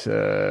think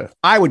that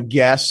I would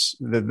guess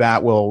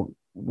that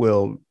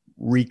will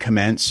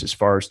recommence as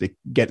far as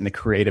getting the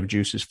creative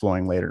juices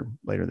flowing later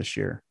this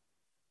year.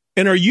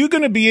 And are you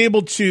going to be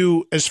able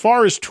to, as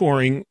far as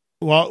touring,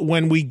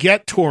 when we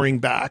get touring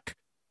back,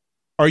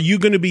 are you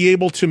going to be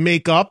able to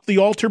make up the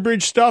Alter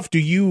Bridge stuff?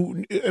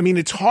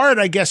 It's hard,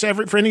 I guess,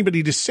 for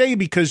anybody to say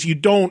because you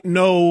don't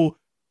know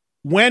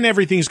when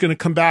everything's going to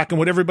come back and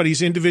what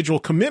everybody's individual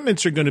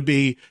commitments are going to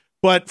be.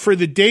 But for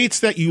the dates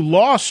that you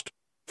lost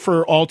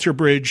for Alter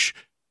Bridge,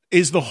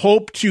 is the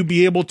hope to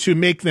be able to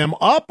make them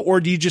up, or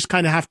do you just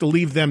kind of have to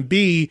leave them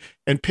be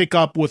and pick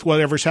up with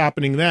whatever's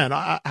happening then?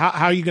 How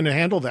are you going to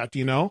handle that? Do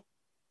you know?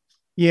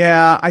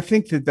 Yeah, I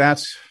think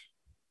that's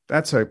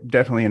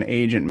definitely an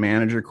agent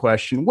manager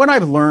question. What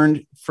I've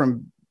learned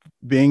from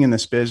being in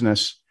this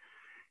business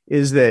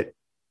is that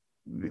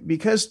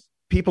because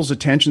people's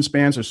attention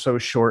spans are so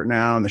short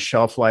now and the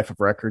shelf life of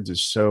records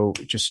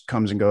it just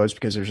comes and goes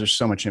because there's just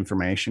so much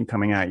information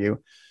coming at you.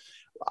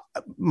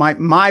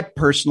 My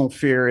personal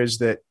fear is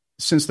that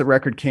since the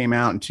record came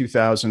out in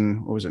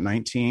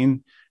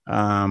 2019,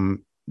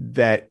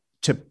 that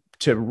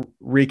to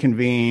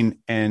reconvene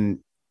and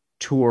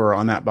tour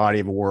on that body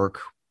of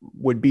work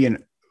would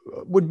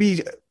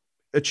be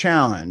a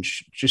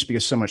challenge just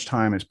because so much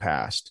time has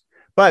passed.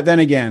 But then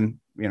again,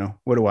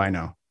 what do I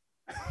know?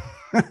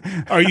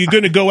 Are you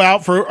going to go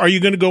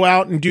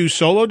out and do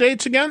solo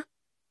dates again?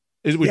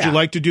 Would you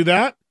like to do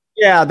that?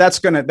 Yeah, that's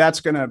going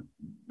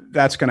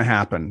to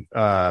happen.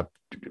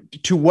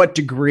 To what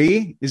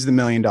degree is the $1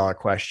 million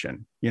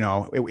question?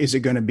 Is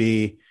it going to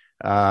be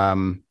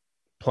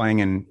playing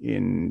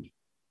in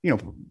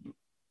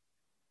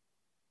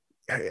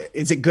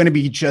is it going to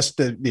be just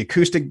the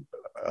acoustic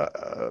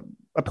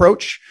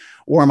approach,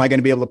 or am I going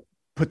to be able to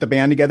put the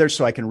band together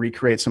so I can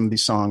recreate some of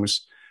these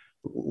songs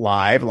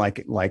live,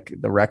 like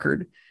the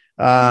record?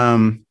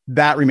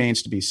 That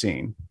remains to be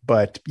seen.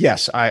 But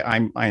yes,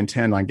 I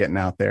intend on getting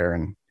out there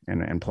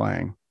and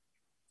playing.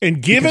 And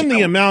given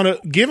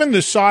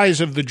the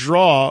size of the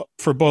draw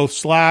for both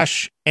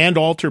Slash and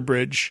Alter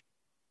Bridge,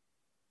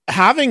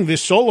 having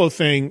this solo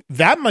thing,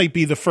 that might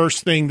be the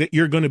first thing that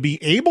you're going to be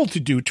able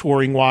to do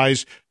touring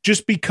wise,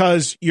 just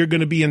because you're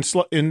going to be in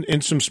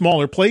some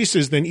smaller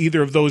places than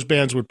either of those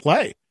bands would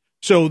play.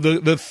 So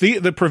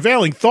the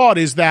prevailing thought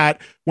is that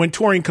when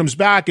touring comes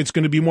back, it's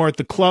going to be more at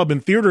the club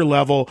and theater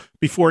level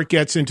before it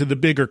gets into the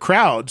bigger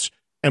crowds.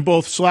 And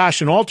both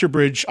Slash and Alter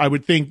Bridge, I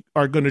would think,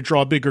 are going to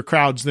draw bigger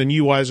crowds than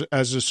you as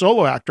a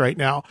solo act right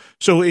now.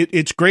 So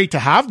it's great to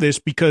have this,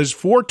 because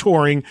for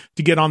touring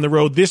to get on the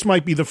road, this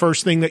might be the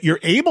first thing that you're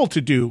able to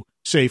do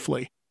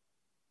safely.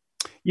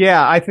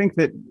 Yeah, I think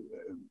that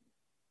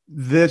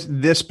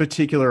this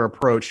particular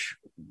approach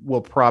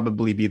will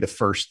probably be the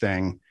first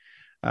thing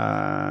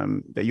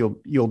that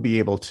you'll be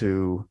able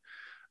to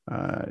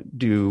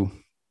do.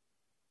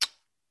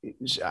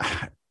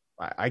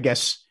 I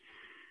guess.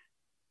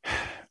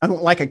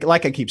 Like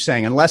I keep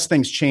saying, unless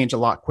things change a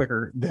lot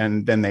quicker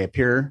than they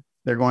appear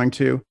they're going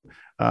to,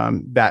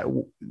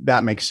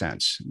 that makes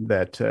sense.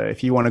 That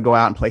if you want to go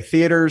out and play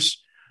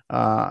theaters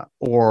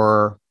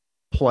or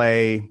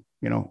play,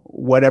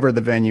 whatever the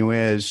venue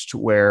is, to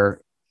where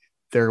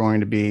they're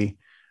going to be,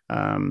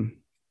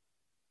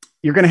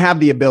 you're going to have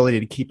the ability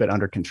to keep it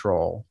under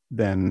control.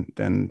 Then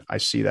I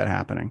see that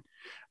happening.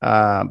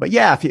 But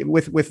yeah,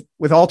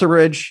 with Alter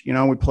Bridge,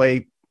 we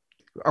play.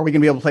 Are we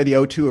going to be able to play the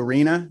O2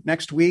 Arena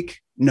next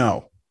week?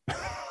 No,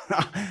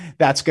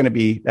 that's going to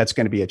be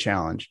a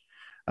challenge.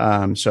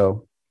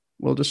 So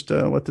we'll just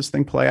let this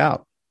thing play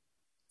out.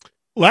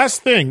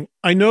 Last thing,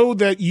 I know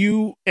that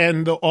you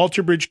and the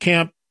Alter Bridge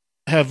camp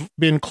have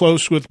been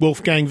close with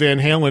Wolfgang Van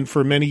Halen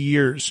for many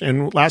years.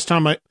 And last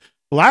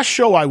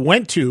show I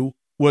went to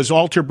was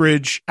Alter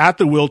Bridge at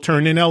the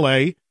Wiltern in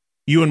LA.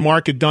 You and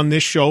Mark had done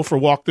this show for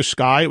Walk the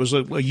Sky. It was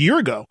a year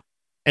ago.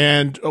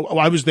 And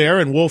I was there,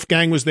 and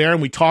Wolfgang was there,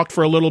 and we talked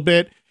for a little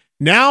bit.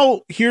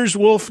 Now, here's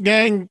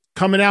Wolfgang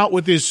coming out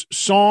with his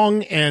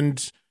song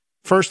and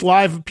first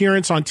live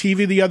appearance on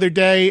TV the other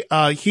day.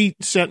 He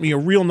sent me a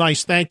real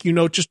nice thank you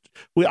note.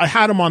 I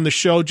had him on the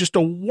show. Just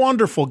a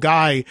wonderful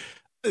guy.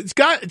 It's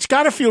got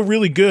to feel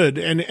really good,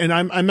 and I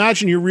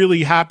imagine you're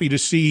really happy to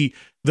see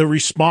the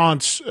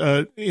response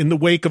in the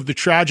wake of the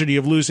tragedy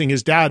of losing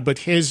his dad. But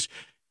his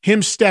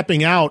him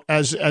stepping out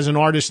as an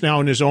artist now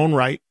in his own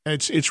right.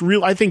 It's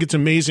real. I think it's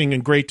amazing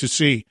and great to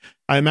see.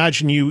 I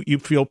imagine you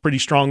feel pretty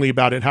strongly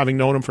about it, having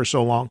known him for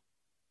so long.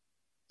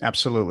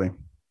 Absolutely.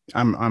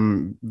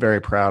 I'm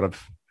very proud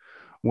of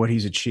what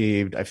he's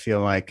achieved. I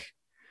feel like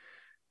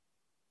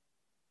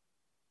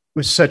it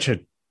was such a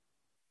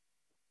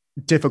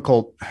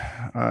difficult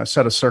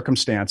set of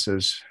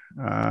circumstances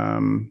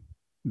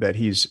that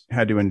he's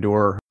had to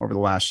endure over the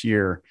last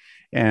year.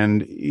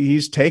 And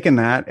he's taken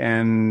that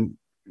and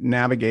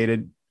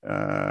navigated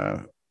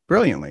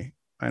brilliantly.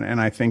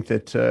 And I think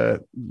that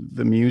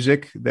the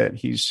music that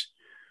he's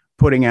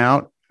putting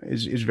out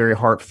is very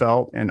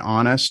heartfelt and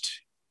honest.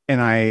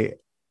 And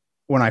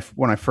when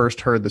I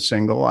first heard the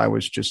single, I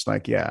was just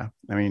like, yeah,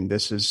 I mean,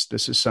 this is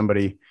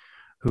somebody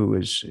who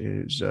is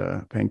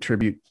paying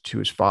tribute to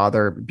his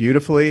father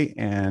beautifully.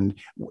 And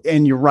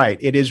you're right.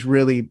 It is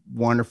really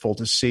wonderful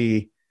to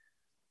see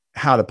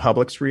how the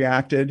public's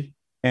reacted.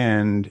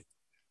 And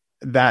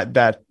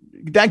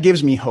that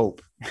gives me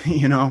hope,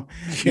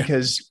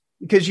 because,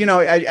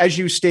 as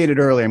you stated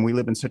earlier, and we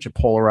live in such a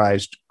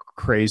polarized,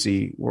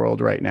 crazy world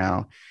right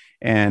now.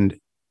 And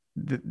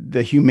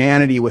the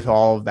humanity with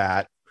all of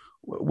that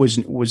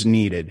was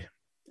needed.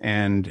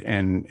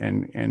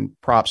 And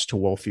props to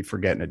Wolfie for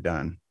getting it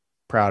done.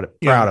 Proud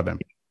of him.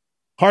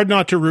 Hard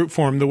not to root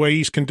for him, the way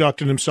he's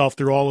conducted himself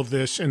through all of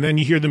this. And then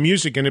you hear the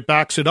music and it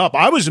backs it up.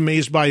 I was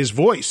amazed by his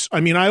voice.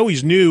 I mean, I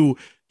always knew,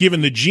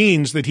 given the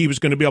genes, that he was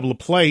going to be able to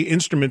play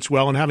instruments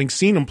well, and having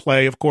seen him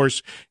play, of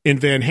course, in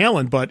Van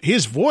Halen, but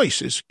his voice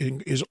is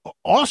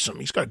awesome.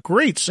 He's got a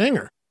great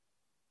singer.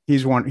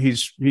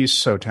 He's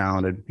so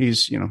talented.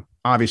 He's,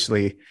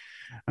 obviously,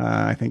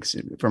 I think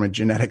from a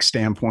genetic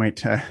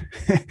standpoint,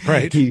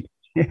 right. He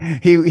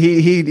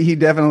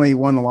definitely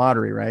won the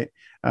lottery, right?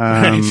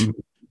 Right.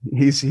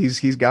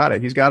 He's got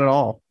it. He's got it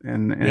all.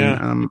 And yeah.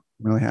 I'm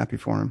really happy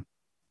for him.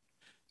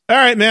 All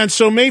right, man.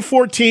 So May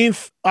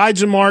 14th,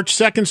 Ides of March,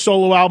 second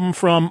solo album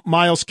from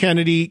Myles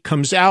Kennedy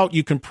comes out.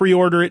 You can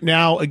pre-order it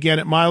now, again,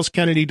 at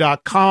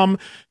MylesKennedy.com.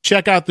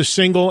 Check out the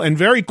single, and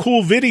very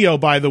cool video,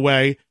 by the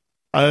way.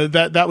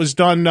 That was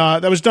done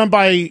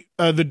by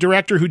the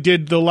director who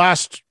did the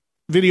last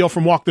video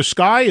from Walk the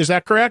Sky. Is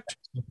that correct?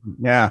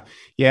 Yeah.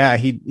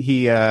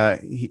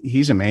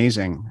 He's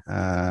amazing.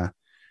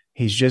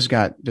 He's just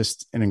got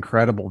an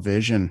incredible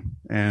vision.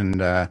 And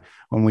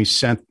when we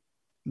sent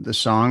the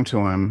song to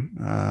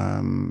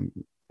him,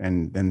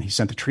 and then he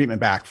sent the treatment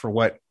back for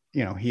what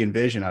he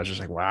envisioned, I was just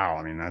like, wow.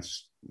 I mean,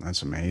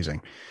 that's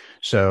amazing.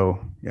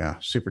 So yeah,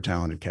 super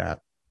talented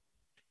cat.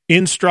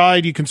 In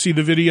Stride, you can see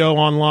the video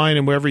online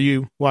and wherever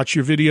you watch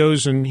your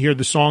videos, and hear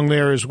the song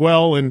there as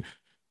well. And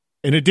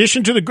in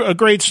addition to a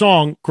great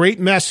song, great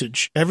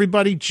message.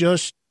 Everybody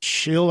just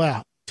chill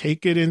out.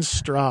 Take it in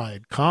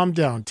stride. Calm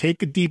down.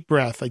 Take a deep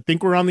breath. I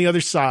think we're on the other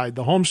side.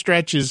 The home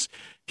stretch is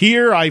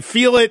here. I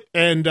feel it.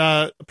 And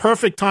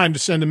perfect time to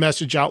send a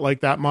message out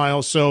like that,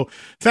 Myles. So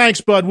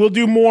thanks, bud. We'll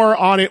do more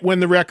on it when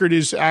the record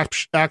is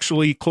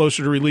actually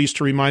closer to release,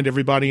 to remind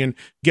everybody and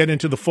get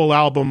into the full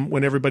album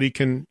when everybody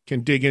can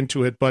dig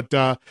into it. But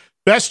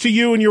best to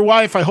you and your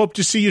wife. I hope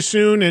to see you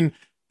soon. And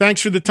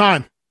thanks for the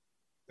time.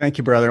 Thank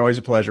you, brother. Always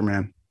a pleasure,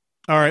 man.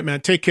 All right,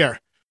 man. Take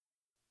care.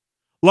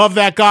 Love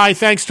that guy.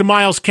 Thanks to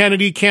Myles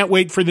Kennedy. Can't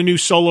wait for the new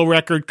solo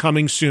record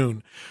coming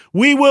soon.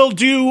 We will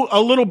do a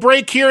little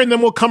break here, and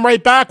then we'll come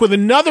right back with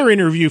another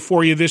interview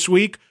for you this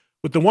week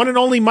with the one and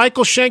only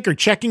Michael Schenker,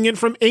 checking in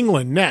from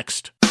England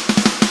next.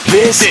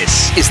 This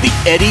is the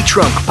Eddie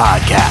Trunk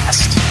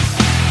Podcast.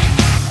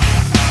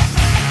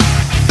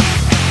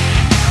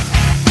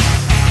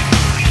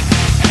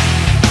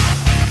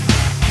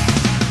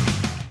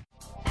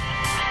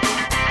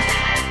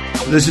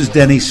 This is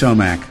Denny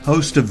Somack,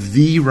 host of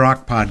The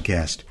Rock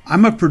Podcast.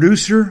 I'm a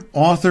producer,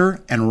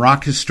 author, and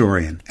rock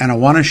historian, and I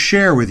want to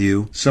share with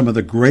you some of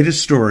the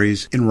greatest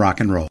stories in rock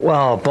and roll.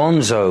 Well,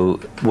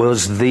 Bonzo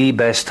was the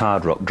best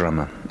hard rock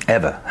drummer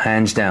ever,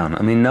 hands down.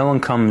 I mean, no one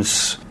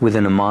comes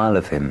within a mile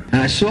of him.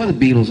 And I saw the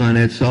Beatles on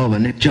Ed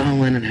Sullivan. John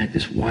Lennon had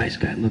this wise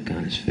guy look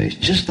on his face,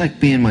 just like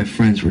being my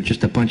friends were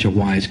just a bunch of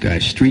wise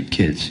guys, street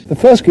kids. The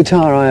first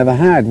guitar I ever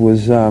had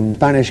was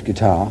Spanish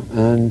guitar,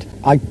 and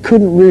I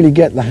couldn't really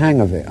get the hang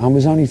of it. I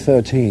was only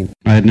 13.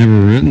 I had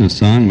never written a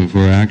song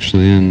before,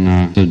 actually, and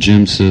so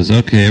Jim says,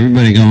 okay,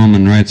 everybody go home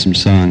and write some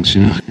songs,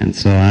 And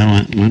so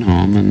I went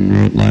home and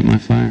wrote Light My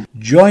Fire.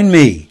 Join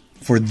me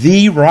for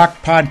The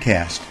Rock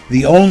Podcast,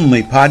 the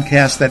only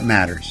podcast that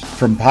matters,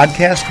 from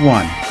Podcast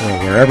One or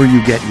wherever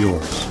you get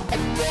yours.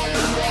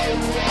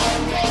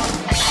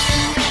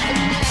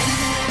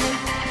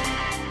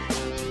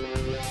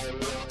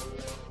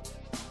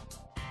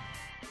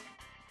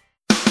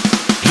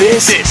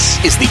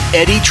 This is the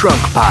Eddie Trunk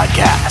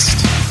Podcast.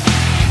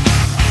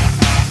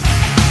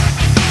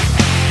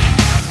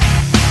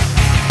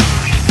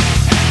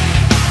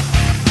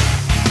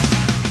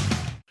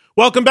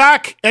 Welcome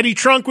back. Eddie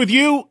Trunk with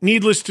you.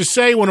 Needless to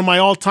say, one of my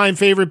all-time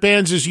favorite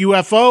bands is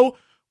UFO.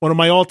 One of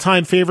my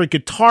all-time favorite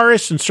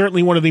guitarists, and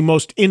certainly one of the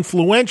most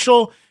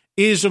influential,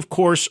 is, of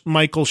course,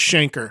 Michael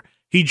Schenker.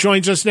 He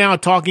joins us now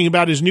talking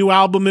about his new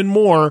album and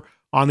more,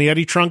 on the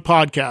Eddie Trunk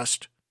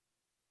Podcast.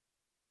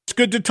 It's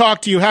good to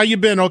talk to you. How you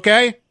been,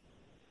 okay?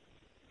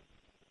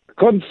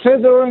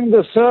 Considering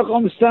the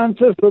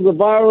circumstances of the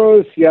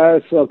virus,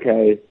 yes,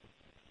 okay.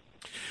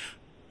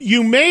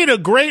 You made a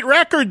great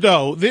record,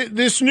 though.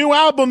 This new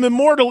album,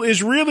 Immortal,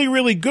 is really,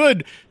 really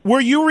good. Were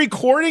you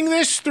recording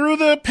this through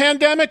the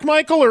pandemic,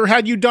 Michael, or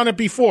had you done it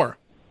before?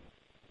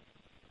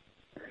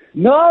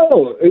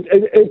 No,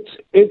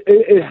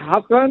 it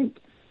happened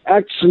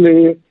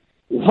actually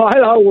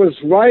while I was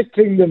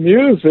writing the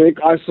music.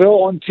 I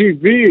saw on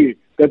TV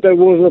that there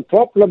was a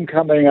problem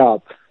coming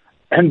up,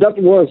 and that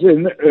was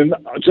in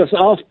just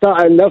after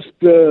I left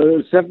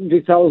the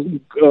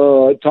 70,000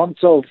 tons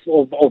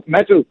of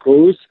metal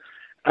cruise.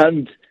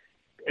 And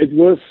it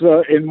was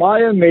in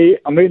Miami.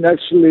 I mean,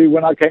 actually,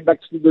 when I came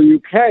back to the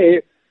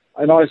UK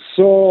and I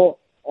saw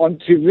on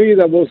TV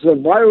there was a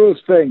virus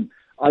thing,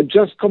 I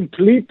just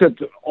completed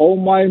all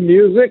my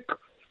music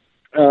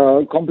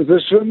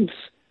compositions,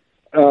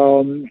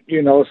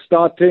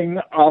 starting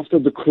after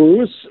the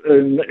cruise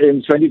in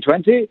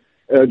 2020,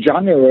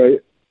 January,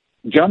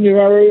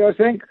 I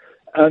think.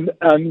 And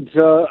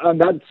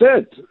that's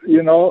it,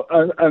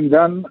 and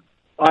then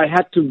I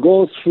had to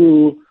go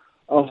through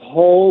a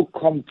whole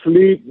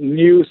complete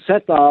new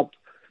setup,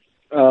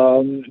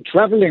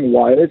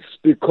 traveling-wise,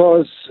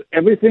 because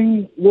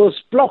everything was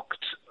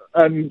blocked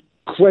and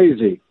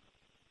crazy.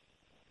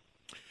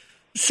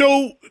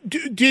 So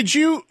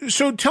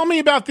tell me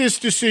about this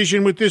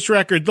decision with this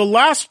record. The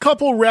last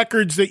couple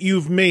records that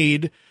you've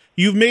made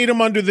them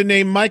under the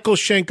name Michael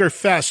Schenker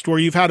Fest, where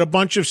you've had a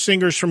bunch of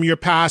singers from your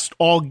past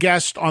all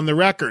guest on the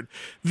record.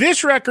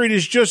 This record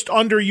is just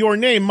under your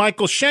name,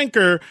 Michael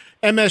Schenker,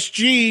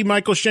 MSG,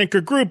 Michael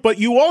Schenker Group, but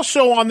you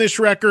also on this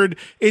record,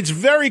 it's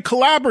very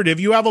collaborative.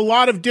 You have a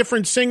lot of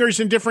different singers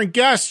and different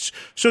guests.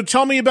 So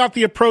tell me about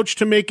the approach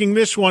to making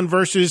this one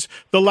versus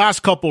the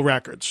last couple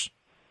records.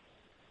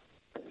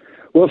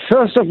 Well,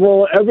 first of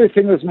all,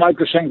 everything is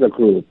Michael Schenker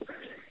Group.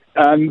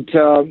 And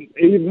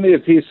even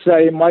if you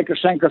say Michael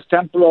Schenker's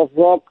Temple of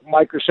Rock,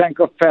 Michael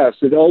Schenker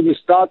Fest, it always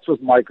starts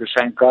with Michael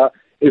Schenker.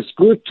 It's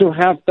good to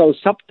have those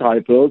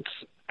subtitles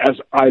as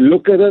I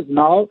look at it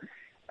now,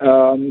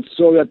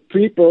 so that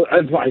people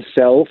and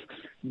myself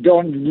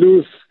don't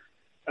lose,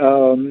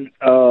 to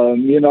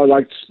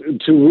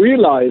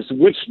realize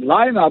which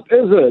lineup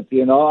is it,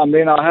 I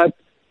mean, I had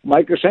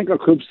Michael Schenker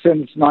Group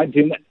since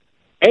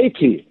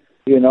 1980.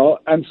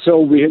 And so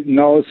we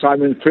know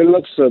Simon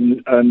Phillips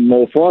and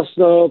Mo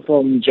Foster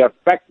from Jeff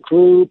Beck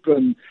Group,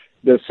 and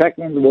the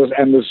second was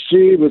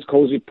MSG with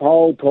Cozy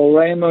Powell, Paul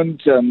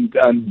Raymond,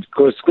 and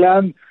Chris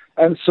Glenn,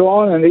 and so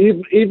on. And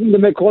even the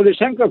Macaulay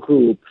Schenker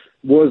Group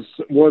was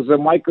a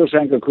Michael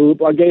Schenker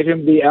Group. I gave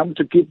him the M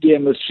to keep the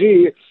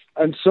MSG,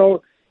 and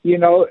so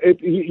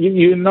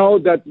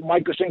that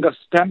Michael Schenker's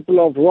Temple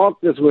of Rock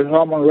is with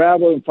Herman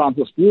Rarebell and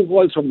Francis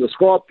Buchholz from the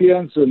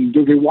Scorpions and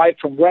Dougie White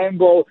from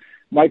Rainbow.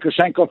 Michael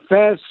Schenker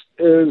Fest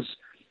is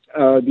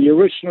the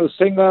original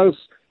singers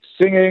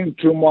singing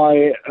to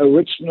my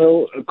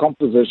original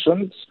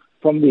compositions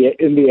in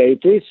the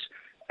 80s,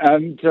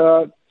 and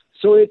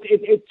so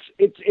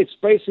it's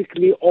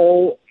basically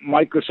all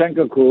Michael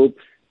Schenker Group.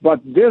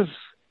 But this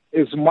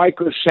is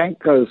Michael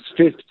Schenker's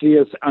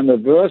 50th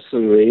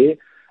anniversary,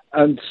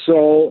 and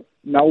so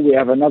now we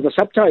have another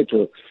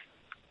subtitle,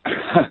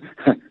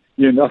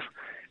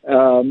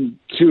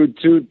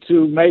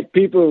 to make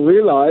people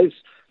realize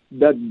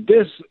that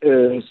this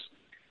is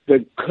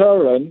the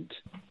current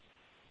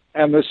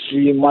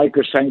MSG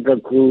Michael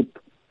Schenker Group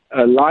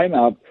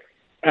lineup.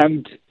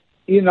 And,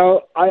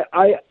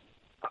 I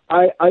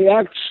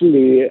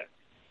actually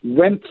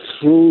went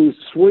through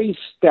 3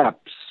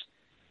 steps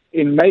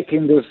in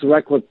making this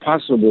record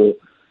possible.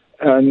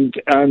 And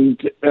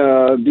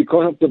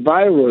because of the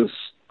virus,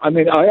 I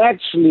mean, I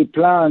actually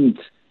planned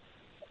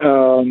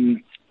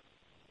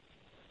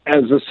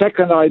as a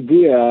second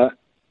idea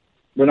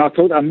when I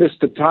thought I missed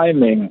the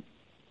timing,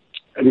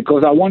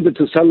 because I wanted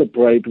to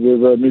celebrate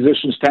with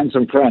musicians, Tens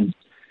and Friends.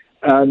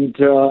 And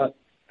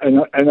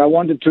I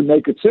wanted to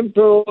make it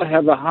simple,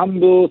 have a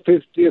humble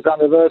 50th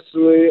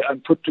anniversary,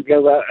 and put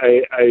together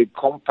a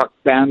compact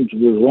band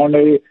with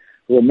Ronnie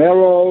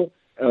Romero.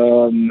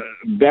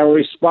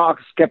 Barry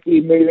Sparks kept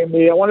emailing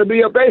me, I want to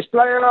be a bass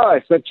player.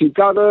 I said, you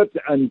got it.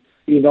 And,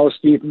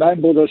 Steve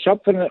Mann, the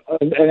shop, and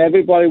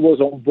everybody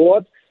was on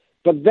board.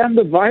 But then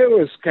the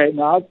virus came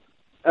out,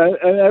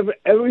 and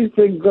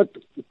everything got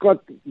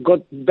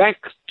back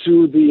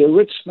to the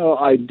original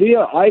idea.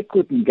 I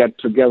couldn't get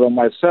together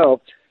myself,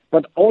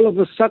 but all of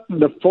a sudden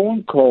the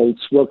phone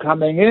calls were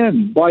coming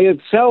in by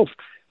itself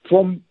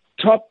from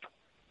top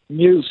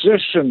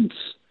musicians,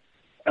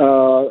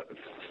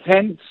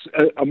 friends,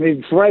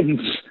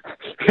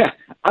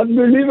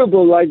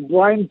 unbelievable, like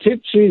Brian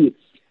Tichy,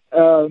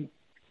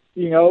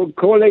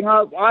 calling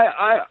up.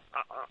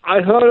 I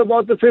heard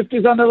about the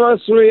 50th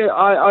anniversary.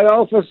 I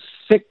offer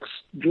 6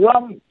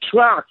 drum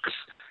tracks,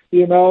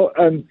 and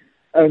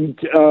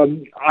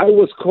I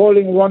was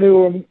calling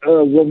Ronnie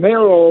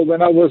Romero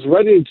when I was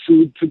ready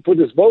to put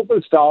his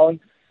vocals down,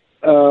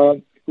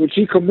 which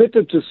he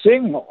committed to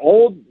sing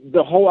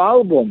the whole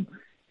album.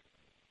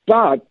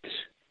 But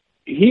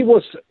he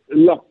was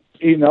locked.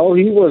 He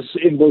was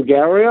in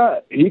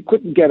Bulgaria. He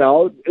couldn't get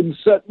out and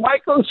said,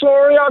 Michael,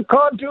 sorry, I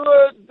can't do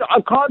it.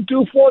 I can't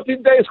do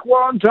 14 days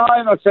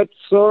quarantine. I said,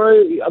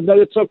 sorry,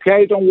 it's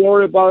okay. Don't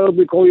worry about it.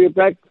 We call you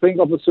back. Think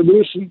of a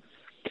solution.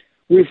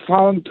 We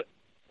found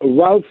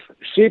Ralph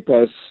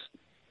Scheepers,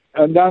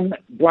 and then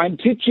Brian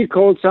Tichy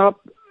calls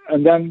up,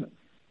 and then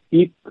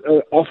he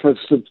offers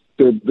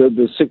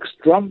the 6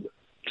 drum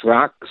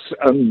tracks,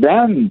 and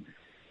then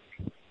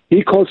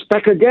he calls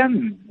back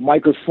again,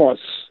 Michael Voss,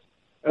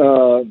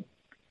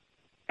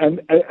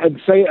 and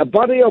say, a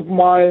buddy of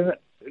mine,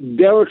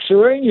 Derek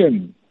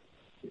Sheranian,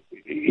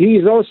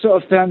 he's also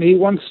a fan. He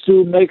wants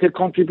to make a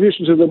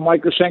contribution to the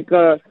Michael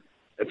Schenker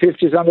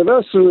 50th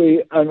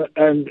anniversary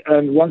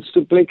and wants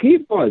to play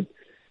keyboard.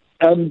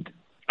 And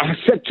I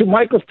said to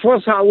Michael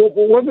Voss, what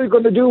are we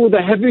going to do with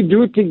a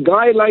heavy-duty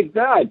guy like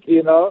that,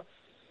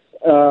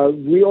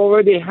 We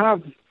already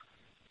have...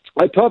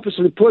 I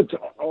purposely put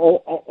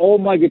all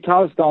my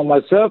guitars down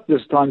myself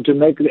this time to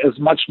make as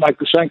much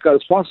Michael Schenker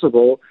as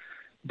possible.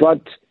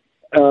 But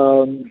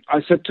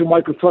I said to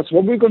Michael Voss,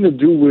 what are we going to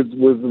do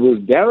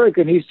with Derek?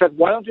 And he said,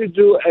 why don't you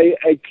do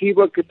a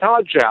keyboard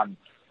guitar jam?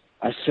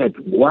 I said,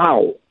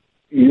 wow,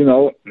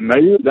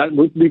 maybe that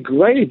would be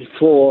great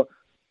for,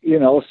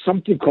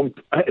 something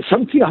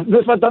I've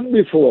never done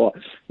before.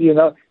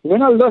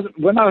 When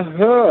I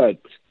heard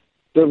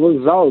the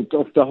result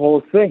of the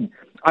whole thing,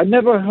 I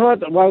never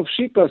heard Ralph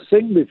Scheepers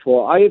sing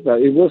before either.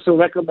 It was a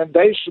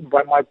recommendation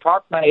by my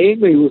partner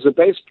Amy, who's a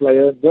bass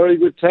player, very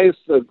good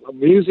taste, a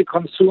music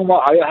consumer.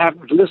 I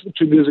haven't listened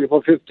to music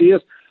for 50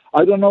 years.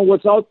 I don't know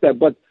what's out there.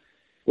 But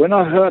when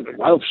I heard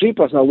Ralph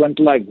Scheepers, I went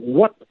like,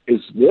 what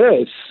is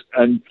this?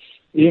 And,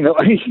 he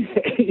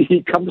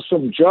comes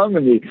from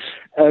Germany.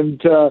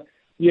 And,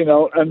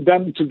 and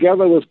then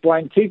together with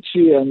Brian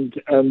Tichy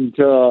and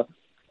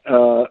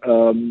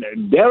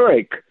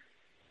Derek,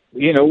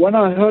 when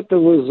I heard the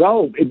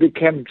result, it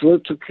became Drill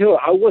to Kill.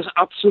 I was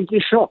absolutely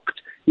shocked,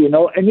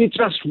 and it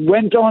just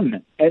went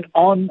on and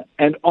on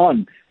and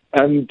on.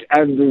 And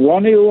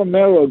Ronnie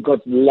Romero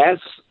got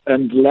less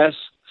and less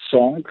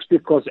songs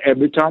because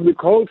every time we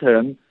called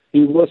him,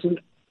 he wasn't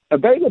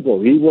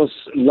available. He was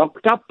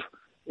locked up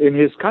in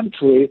his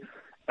country,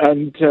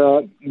 and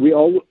we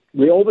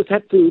always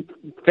had to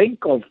think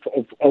of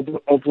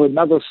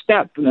another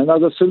step and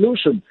another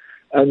solution.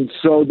 And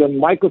so then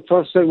Michael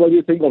first said, what do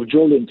you think of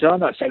Jolene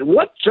Turner? I said,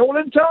 what?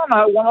 Jolene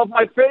Turner, one of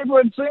my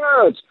favorite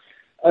singers.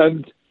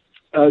 And,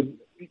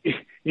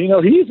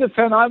 he's a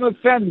fan, I'm a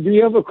fan. Do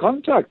you have a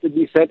contact? And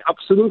he said,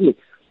 absolutely.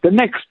 The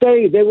next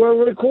day they were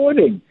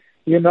recording,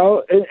 and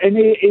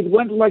it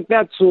went like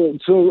that. So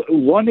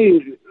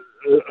Ronnie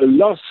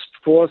lost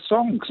 4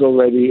 songs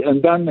already.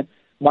 And then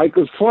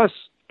Michael Voss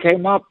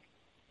came up,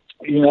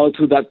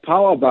 to that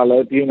power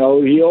ballad. He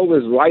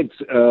always writes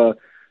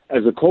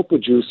as a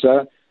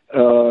co-producer,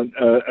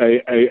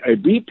 a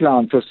B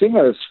plan for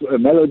singers,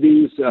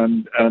 melodies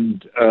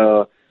and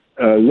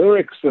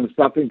lyrics and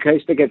stuff in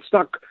case they get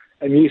stuck.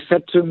 And he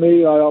said to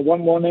me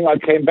one morning, I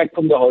came back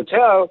from the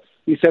hotel.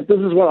 He said, "This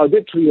is what I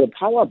did to your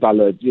power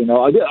ballad.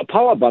 I did a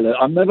power ballad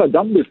I've never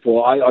done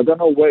before. I don't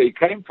know where it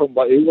came from,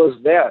 but it was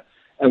there."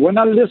 And when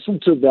I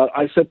listened to that,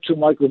 I said to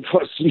Michael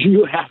Voss,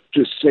 "You have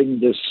to sing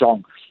this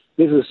song.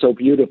 This is so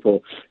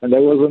beautiful." And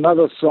there was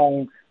another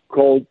song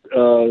called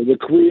 "The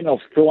Queen of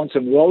Thorns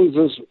and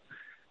Roses,"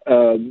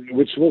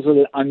 which was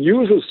an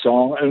unusual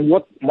song, and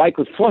what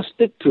Michael Voss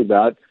did to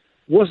that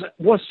was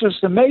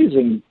just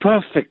amazing,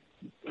 perfect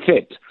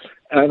fit.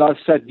 And I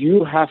said,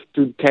 you have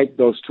to take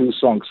those 2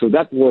 songs. So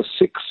that was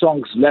 6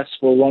 songs less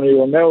for Ronnie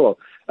Romero.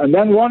 And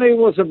then Ronnie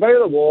was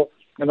available,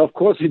 and of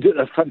course he did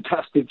a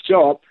fantastic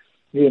job,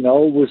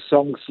 with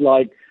songs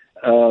like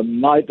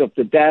Night of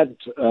the Dead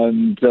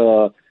and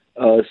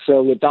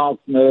Silver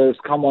Darkness,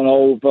 Come On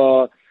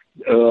Over,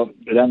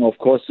 then, of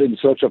course, In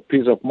Search of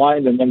Peace of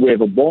Mind, and then we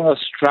have a bonus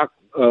track,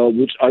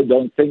 which I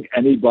don't think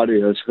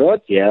anybody has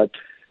heard yet.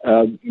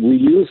 We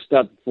used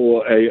that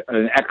for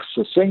an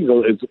extra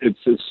single.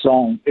 It's a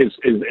song.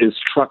 It's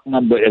track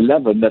number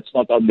 11. That's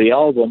not on the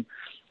album,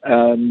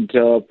 and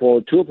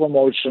for tour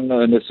promotion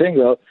and a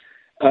single.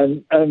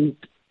 And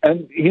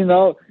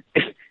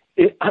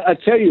I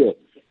tell you,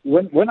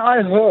 when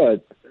I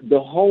heard the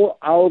whole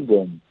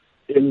album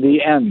in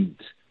the end,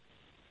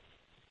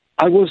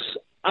 I was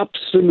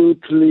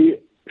absolutely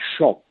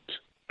shocked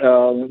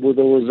with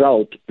the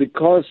result,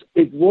 because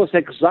it was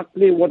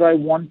exactly what I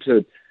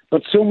wanted,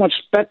 but so much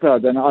better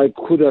than I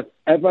could have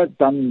ever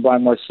done by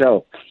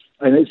myself.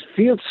 And it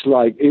feels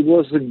like it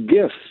was a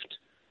gift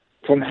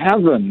from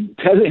heaven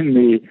telling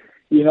me,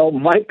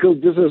 Michael,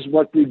 this is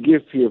what we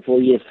give you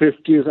for your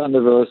 50th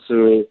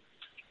anniversary,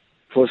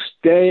 for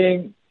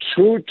staying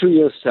true to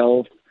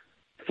yourself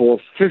for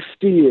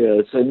 50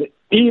 years and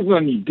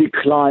even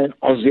decline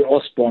Ozzy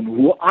Osbourne,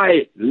 who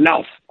I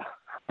love.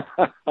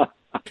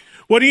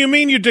 What do you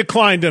mean you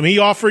declined him? He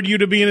offered you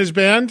to be in his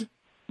band?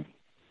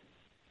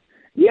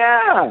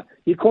 Yeah,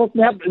 He called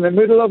me up in the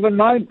middle of the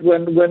night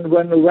when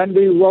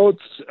Randy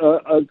Rhoads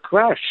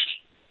crashed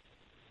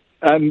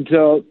and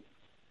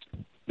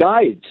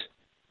died,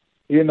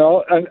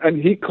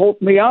 and he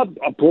called me up,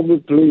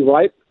 probably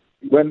right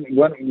when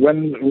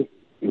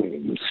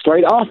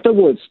straight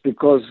afterwards,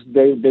 because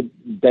they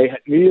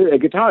needed a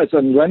guitarist,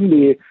 and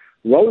Randy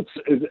Rhoads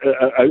is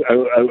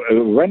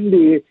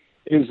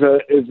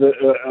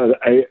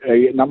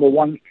a number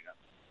one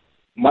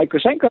Michael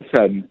Schenker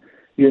fan,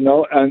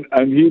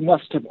 and he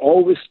must have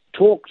always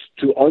talked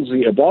to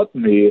Ozzy about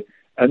me,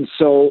 and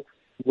so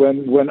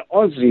when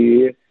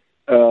Ozzy,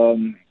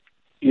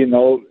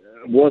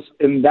 was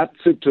in that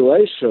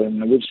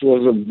situation, which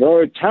was a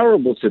very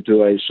terrible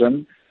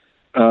situation,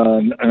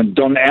 and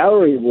Don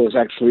Airey was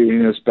actually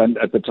in his band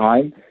at the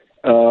time,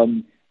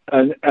 and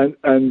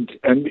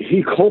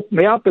he called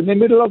me up in the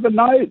middle of the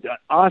night,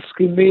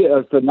 asking me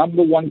as the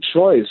number one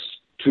choice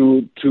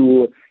to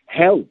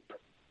help,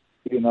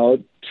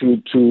 to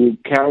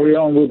carry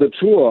on with the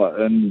tour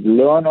and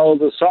learn all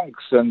the songs,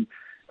 and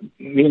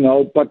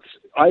but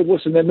I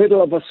was in the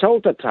middle of a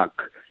salt attack.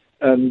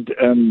 And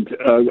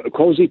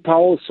Cozy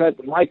Powell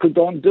said, "Michael,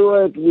 don't do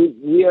it.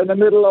 We are in the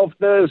middle of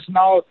this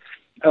now."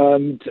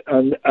 And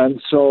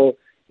so,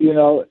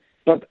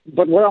 but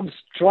what I'm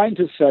trying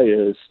to say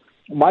is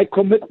my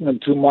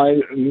commitment to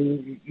my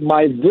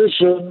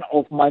vision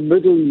of my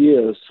middle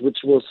years,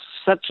 which was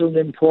such an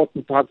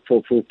important part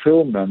for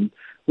fulfillment,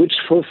 which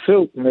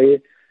fulfilled me.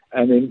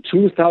 And in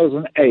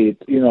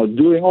 2008,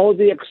 doing all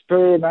the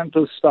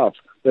experimental stuff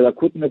that I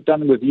couldn't have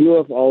done with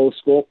UFO,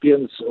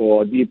 Scorpions,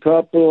 or Deep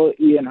Purple,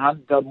 Ian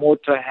Hunter,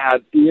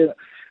 Motorhead, you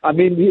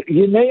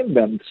name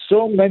them.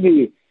 So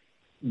many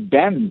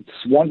bands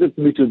wanted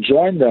me to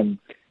join them,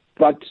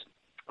 but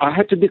I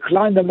had to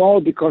decline them all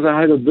because I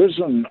had a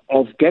vision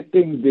of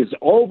getting this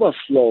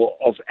overflow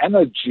of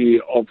energy,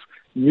 of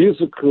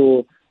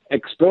musical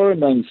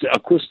experiments,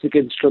 acoustic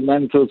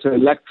instrumentals,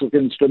 electric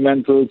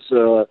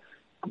instrumentals,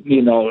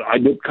 I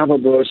did cover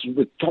versions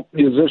with top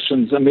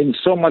musicians.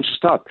 So much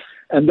stuff.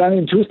 And then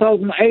in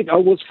 2008, I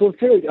was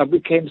fulfilled. I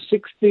became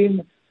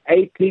 16,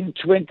 18,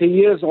 20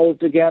 years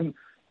old again.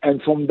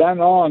 And from then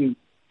on,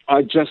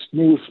 I just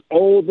moved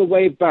all the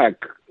way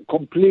back,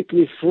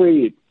 completely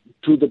free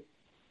to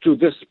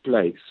this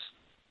place.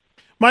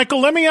 Michael,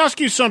 let me ask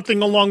you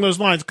something along those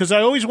lines, because I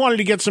always wanted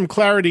to get some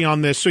clarity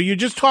on this. So you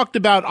just talked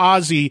about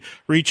Ozzy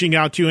reaching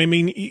out to you.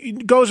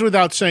 It goes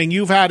without saying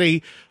you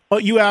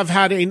have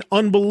had an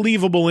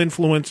unbelievable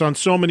influence on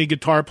so many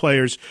guitar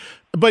players,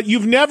 but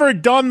you've never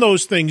done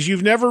those things.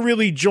 You've never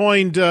really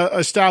joined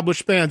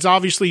established bands.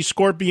 Obviously,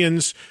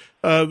 Scorpions,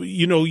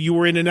 you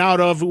were in and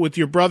out of with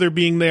your brother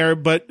being there,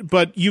 but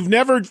you've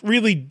never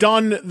really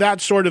done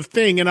that sort of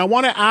thing. And I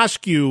want to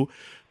ask you,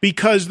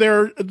 because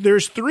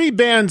there's three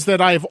bands that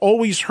I've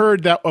always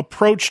heard that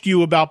approached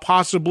you about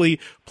possibly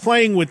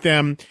playing with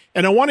them,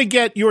 and I want to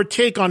get your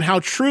take on how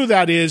true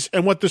that is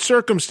and what the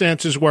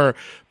circumstances were.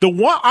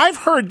 I've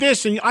heard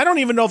this, and I don't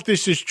even know if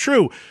this is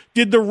true.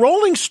 Did the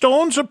Rolling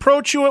Stones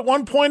approach you at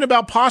one point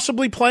about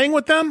possibly playing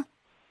with them?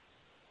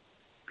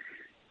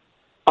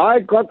 I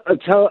got a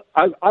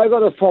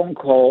phone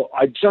call.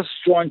 I just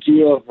joined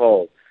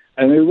UFO,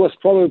 and it was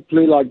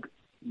probably like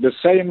the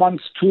same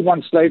month, 2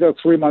 months later,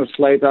 3 months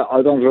later,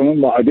 I don't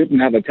remember. I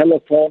didn't have a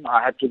telephone.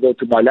 I had to go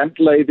to my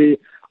landlady,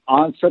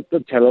 answered the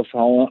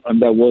telephone,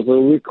 and there was a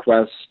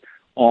request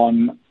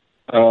on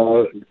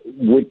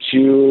would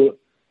you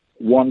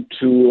want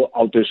to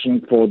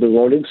audition for the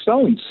Rolling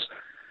Stones?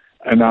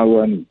 And I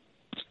went,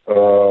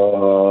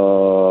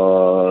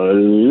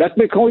 let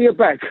me call you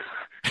back.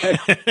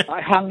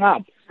 I hung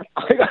up.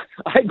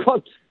 I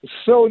got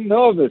so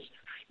nervous.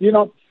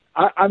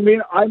 I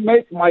made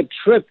my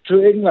trip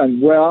to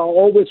England where I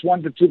always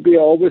wanted to be. I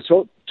always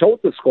told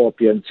the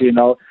Scorpions,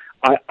 I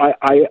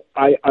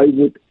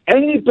would,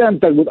 any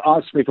band that would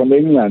ask me from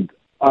England,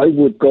 I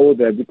would go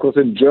there, because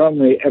in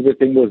Germany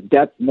everything was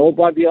dead.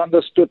 Nobody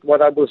understood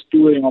what I was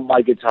doing on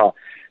my guitar.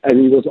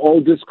 And it was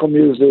all disco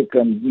music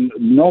and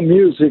no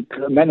music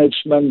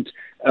management.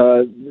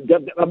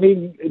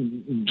 Germany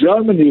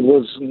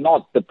was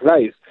not the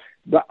place.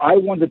 But I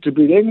wanted to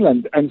be in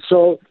England. And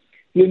so,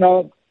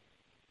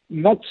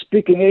 not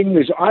speaking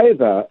English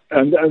either,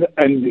 and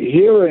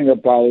hearing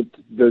about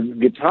the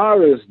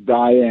guitarist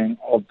dying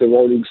of the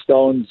Rolling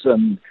Stones,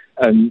 and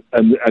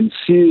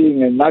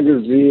seeing in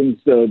magazines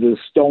the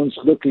Stones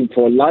looking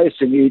for lice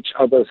in each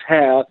other's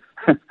hair,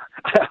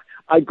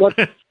 I got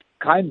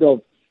kind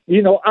of,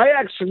 I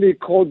actually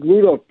called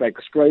Rudolph back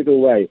straight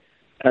away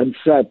and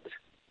said,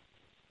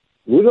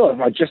 Rudolph,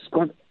 I just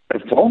got a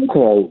phone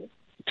call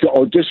to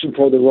audition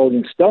for the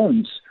Rolling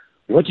Stones.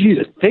 What do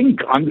you think?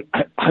 I'm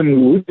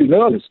really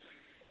nervous.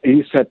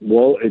 He said,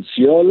 well, it's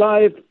your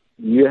life.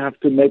 You have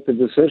to make the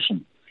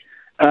decision.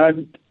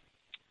 And,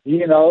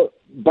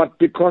 but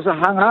because I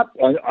hung up,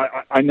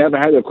 I never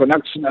had a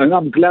connection, and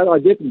I'm glad I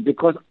didn't,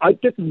 because I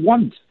didn't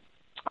want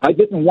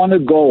to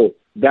go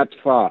that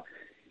far.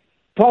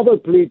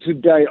 Probably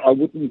today I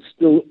wouldn't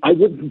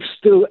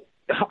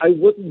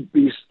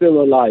be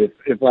still alive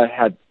if I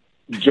had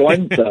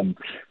joined them.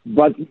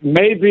 But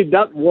maybe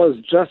that was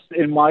just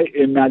in my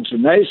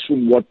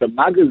imagination what the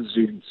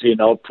magazines,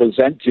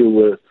 present you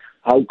with,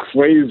 how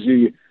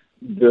crazy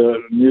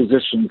the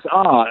musicians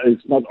are.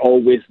 It's not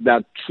always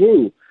that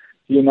true,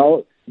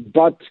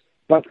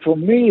 But for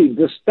me,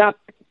 the step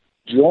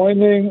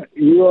joining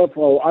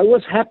UFO, I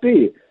was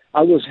happy.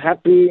 I was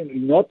happy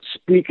not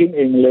speaking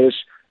English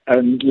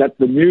and let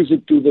the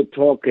music do the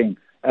talking.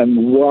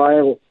 And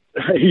while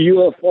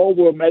UFO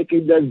were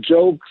making their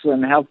jokes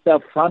and have their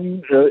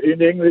fun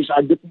in English,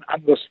 I didn't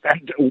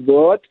understand a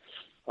word.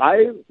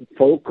 I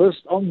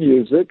focused on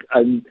music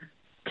and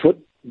put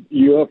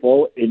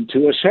UFO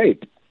into a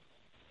shape.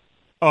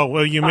 Oh,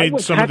 well, you made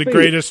some of the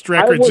greatest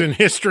records in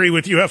history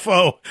with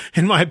UFO,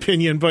 in my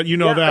opinion, but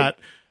that.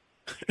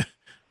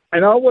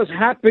 And I was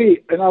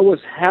happy,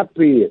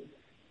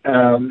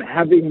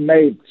 having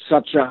made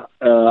such a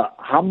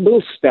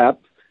humble step.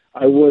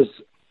 I was,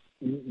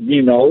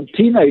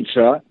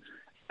 teenager,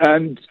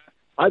 and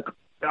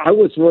I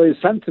was very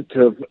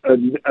sensitive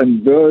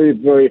and very,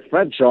 very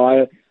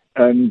fragile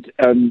and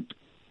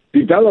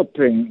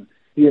developing,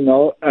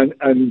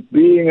 and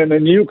being in a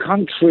new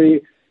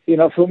country.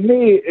 For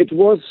me, it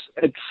was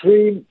a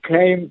dream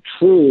came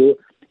true,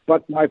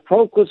 but my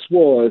focus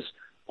was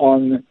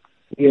on,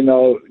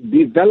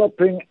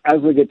 developing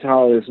as a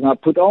guitarist, and I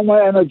put all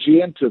my energy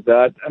into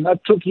that, and I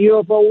took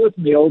UFO with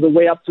me all the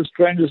way up to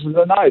Strangers in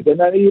the Night, and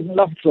then even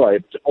Love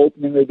Drive,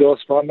 opening the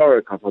doors for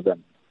America for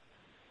them.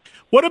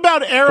 What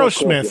about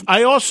Aerosmith?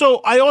 I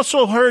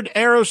also heard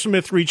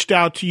Aerosmith reached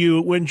out to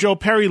you when Joe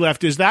Perry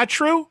left. Is that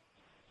true?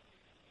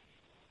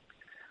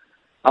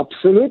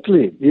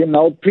 Absolutely.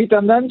 Peter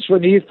Mensch,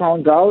 when he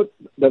found out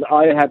that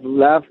I had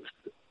left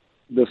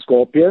the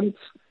Scorpions,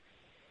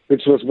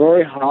 which was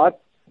very hard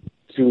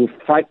to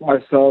fight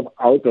myself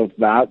out of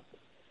that,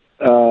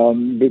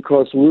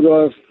 because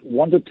Rudolph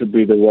wanted to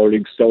be the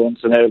Rolling Stones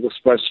and Elvis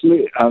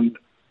Presley, and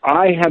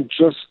I had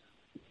just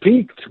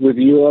peaked with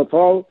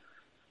UFO,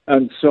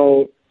 and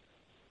so,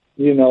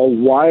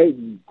 why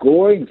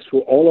going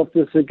through all of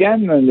this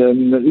again? And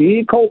then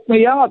he called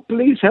me out,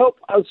 please help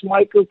us,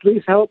 Michael,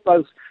 please help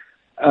us.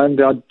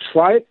 And I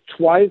tried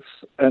twice,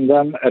 and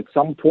then at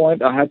some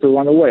point I had to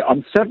run away.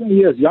 I'm 7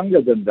 years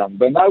younger than them.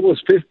 When I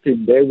was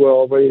 15, they were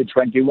already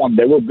 21.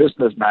 They were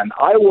businessmen.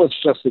 I was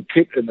just a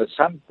kid in a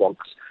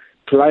sandbox,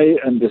 play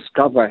and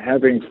discover,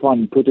 having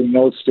fun, putting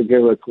notes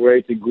together,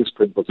 creating goose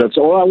pimples. That's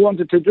all I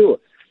wanted to do.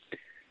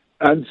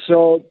 And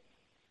so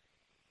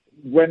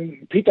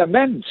when Peter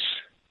Mensch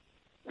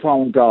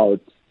found out,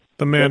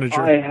 the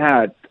manager,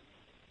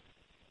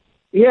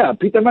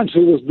 Peter Mensch,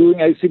 who was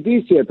doing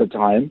AC/DC at the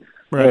time,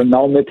 right.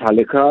 Now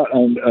Metallica,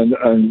 and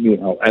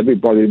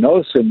everybody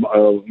knows him,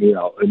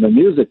 in the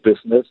music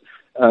business,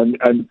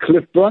 and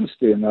Cliff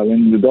Bernstein. I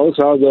mean, those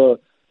are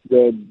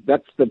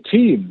that's the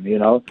team,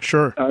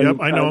 Sure. And,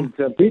 I know him.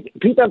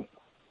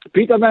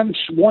 Peter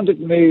Mensch wanted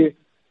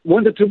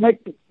to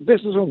make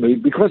business with me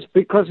because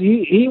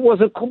he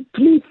was a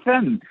complete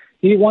fan.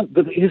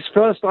 His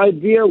first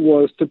idea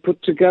was to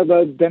put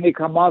together Danny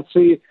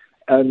Kamasi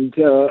and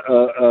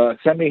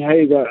Sammy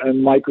Hagar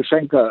and Michael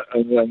Schenker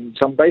and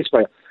some bass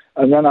player.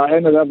 And then I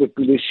ended up with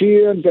Billy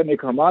Sheehan, Danny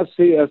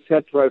Kamasi,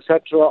 etc.,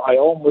 etc. I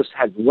almost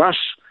had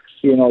Rush.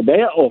 They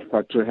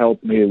offered to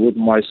help me with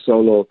my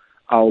solo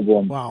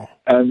album. Wow.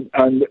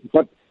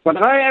 But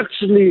I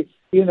actually,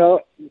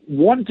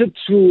 wanted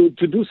to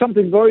do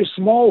something very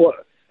small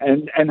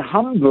and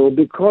humble,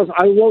 because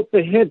I wrote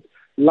the hit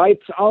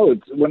Lights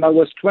Out when I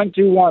was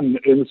 21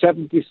 in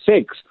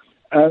 76.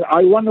 And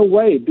I ran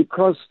away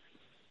because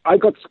I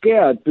got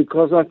scared,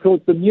 because I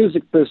thought the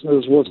music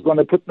business was going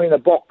to put me in a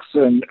box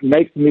and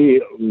make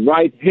me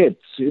write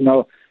hits,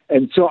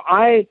 And so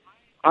I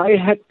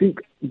had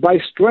by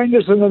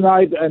Strangers in the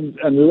Night and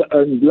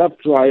Love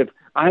Drive,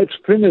 I had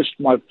finished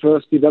my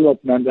first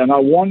development, and I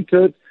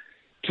wanted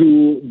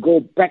to go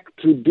back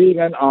to being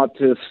an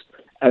artist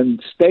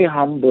and stay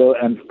humble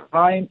and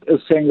find a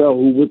singer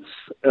who would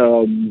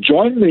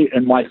join me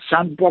in my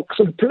sandbox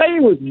and play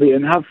with me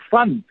and have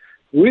fun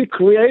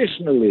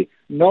recreationally.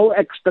 No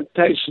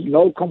expectation,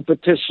 no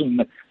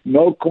competition,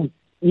 no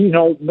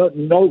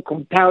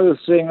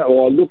comparison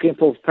or looking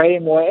for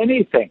fame or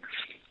anything.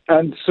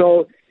 And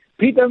so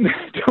Peter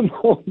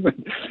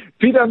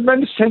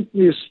Mensch sent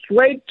me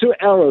straight to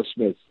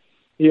Aerosmith,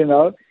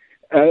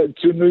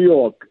 to New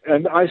York.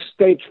 And I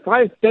stayed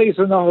 5 days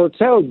in a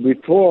hotel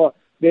before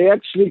they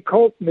actually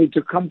called me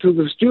to come to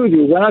the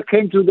studio. When I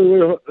came to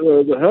the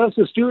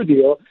rehearsal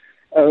studio,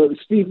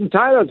 Steven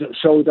Tyler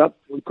showed up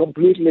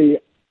completely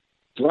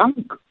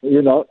drunk,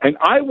 and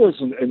I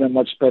wasn't in a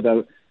much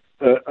better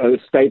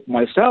state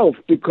myself,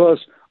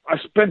 because I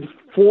spent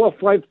 4 or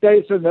 5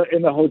 days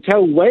in a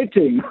hotel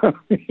waiting.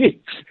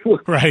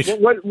 Right.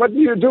 What do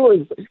you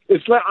do?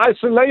 It's like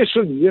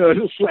isolation,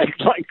 it's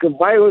like a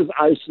virus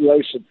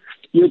isolation.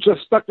 You're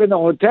just stuck in a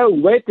hotel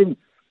waiting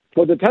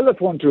for the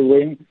telephone to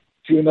ring,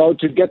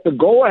 to get the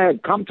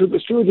go-ahead, come to the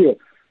studio.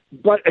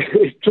 But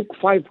it took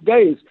 5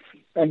 days,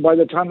 and by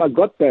the time I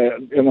got there,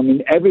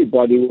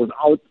 everybody was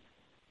out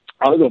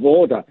of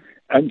order.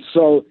 And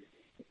so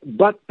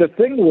But the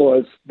thing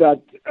was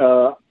that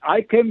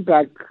I came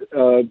back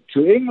to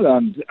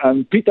England,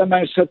 and Peter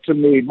Mensch said to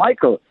me,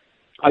 Michael,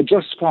 I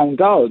just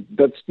found out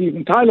that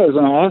Steven Tyler is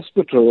in a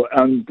hospital,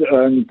 and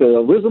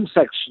the rhythm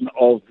section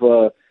of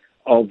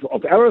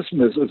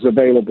Aerosmith is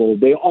available.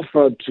 They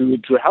offered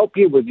to help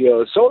you with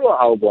your solo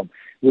album,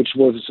 which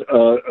was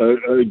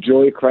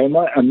Joey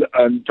Kramer and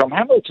Tom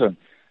Hamilton.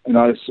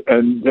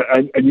 And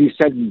he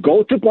said,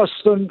 go to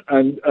Boston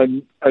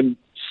and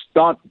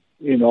start,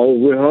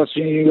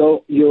 rehearsing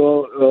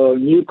your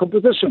new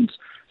compositions.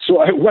 So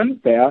I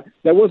went there.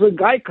 There was a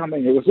guy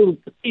coming.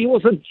 He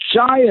was a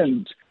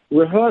giant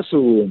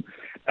rehearsal room,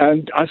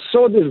 and I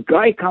saw this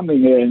guy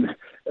coming in,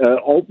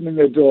 opening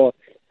the door,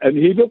 and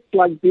he looked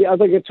like the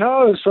other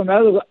guitarist from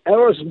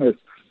Aerosmith.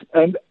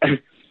 And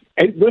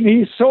when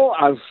he saw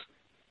us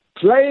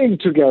playing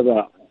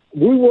together,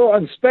 we were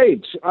on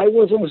stage. I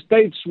was on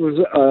stage with,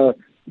 the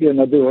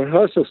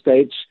rehearsal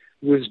stage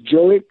with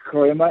Joey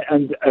Kramer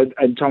and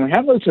Tom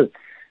Hamilton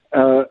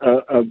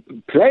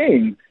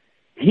playing.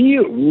 He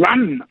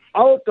ran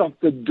out of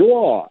the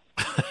door,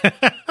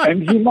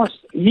 and he must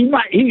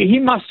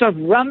have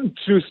run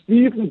to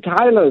Steven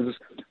Tyler's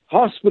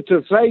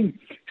hospital, saying,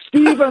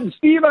 Steven,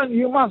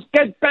 you must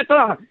get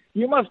better.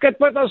 You must get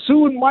better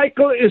soon.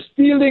 Michael is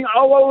stealing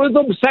our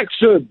rhythm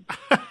section.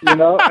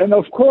 And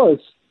of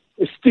course,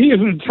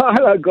 Steven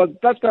Tyler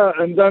got better,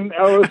 and then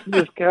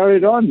Aerosmith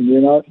carried on.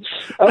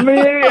 I mean,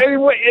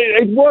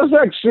 it was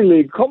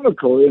actually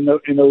comical in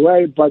a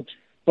way, but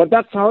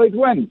that's how it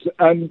went.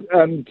 And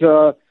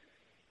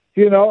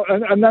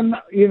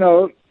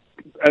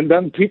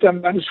then Peter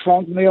Mensch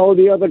found me all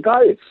the other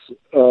guys.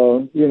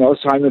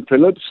 Simon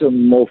Phillips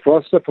and Mo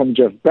Foster from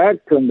Jeff Beck,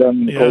 and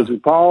then Cozy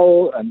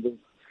Powell, and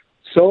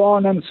so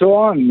on and so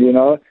on.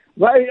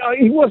 But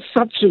it was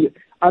such a.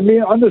 I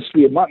mean,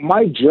 honestly,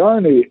 my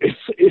journey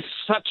is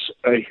such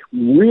a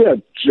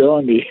weird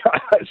journey.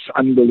 It's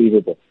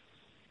unbelievable.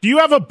 Do you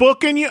have a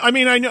book in you? I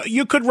mean, I know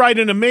you could write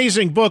an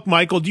amazing book,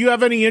 Michael. Do you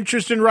have any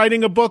interest in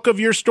writing a book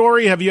of your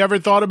story? Have you ever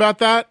thought about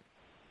that?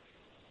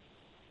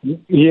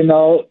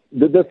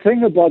 The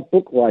thing about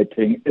book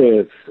writing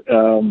is,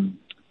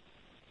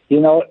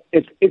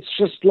 it's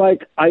just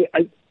like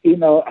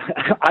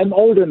I'm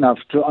old enough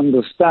to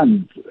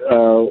understand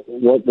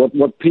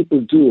what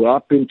people do.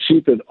 I've been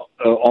cheated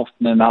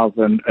often enough,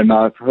 and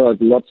I've heard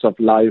lots of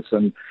lies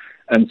and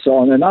so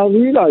on. And I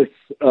realized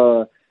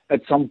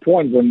at some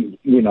point when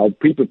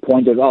people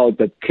pointed out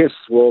that Kiss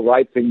were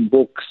writing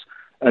books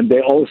and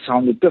they all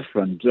sounded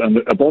different and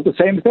about the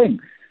same thing.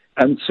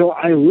 And so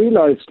I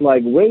realized,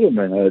 wait a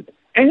minute,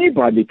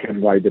 anybody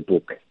can write a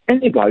book.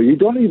 Anybody. You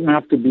don't even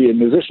have to be a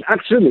musician.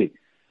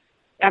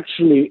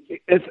 Actually,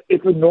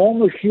 if a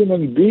normal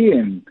human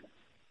being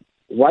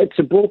writes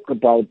a book a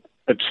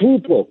true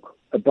book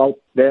about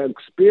their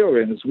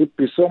experience, would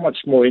be so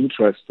much more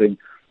interesting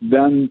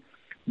than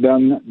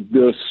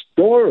the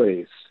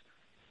stories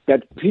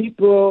that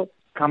people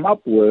come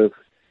up with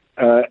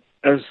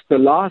as the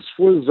last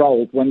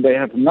result when they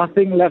have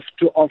nothing left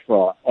to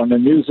offer on a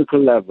musical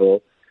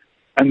level,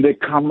 and they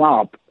come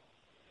up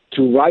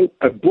to write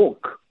a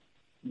book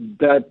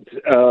that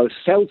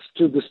sells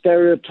to the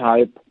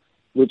stereotype,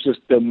 which is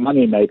the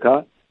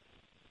moneymaker,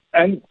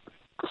 and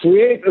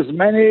create as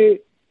many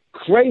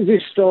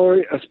crazy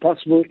stories as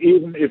possible,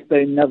 even if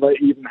they never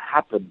even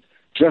happened.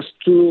 Just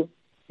to,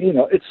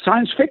 it's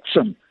science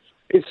fiction.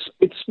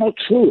 It's not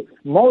true.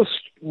 Most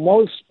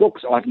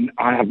books I've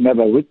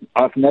never read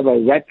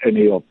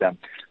any of them,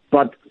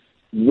 but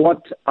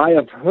what I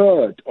have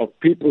heard of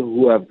people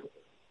who have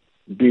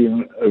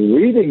been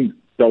reading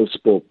those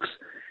books,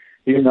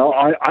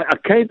 I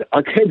came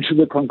to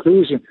the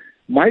conclusion,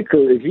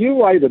 Michael, if you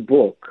write a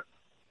book,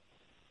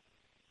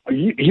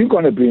 you're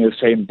going to be in the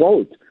same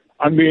boat.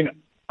 I mean,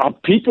 are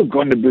people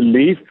going to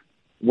believe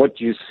what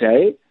you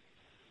say?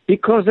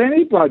 Because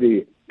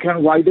anybody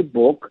can write a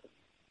book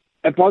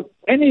about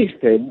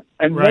anything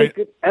and make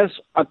it as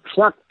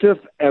attractive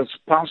as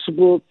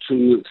possible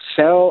to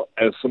sell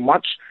as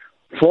much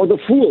for the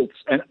fools.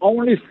 And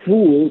only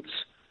fools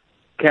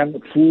can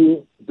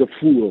fool the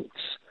fools.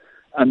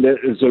 And there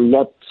is a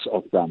lot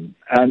of them.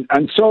 And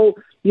so,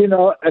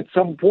 at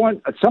some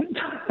point I said,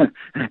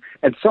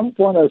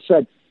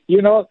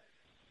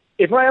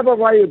 if I ever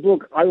write a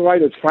book, I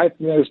write it 5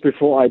 minutes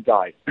before I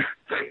die.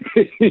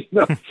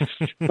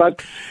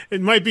 But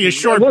it might be a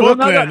short book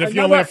then, if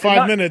you only have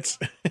 5 minutes.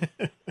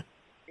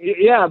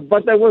 Yeah,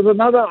 but there was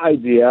another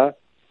idea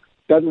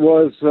that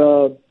was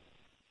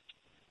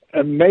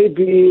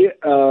maybe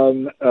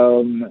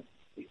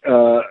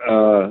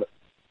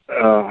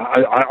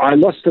I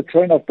lost the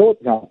train of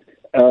thought now.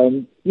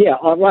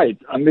 All right.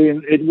 I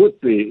mean, it would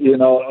be,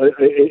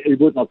 it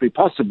would not be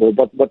possible.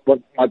 But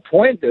what my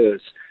point is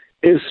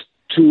if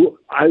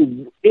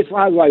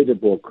I write a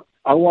book,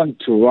 I want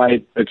to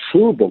write a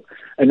true book.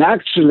 And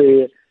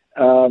actually,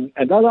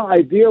 another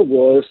idea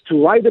was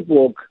to write a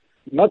book,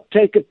 not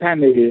take a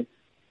penny,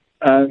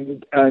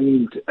 and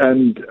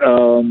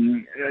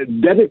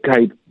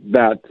dedicate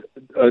that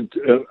and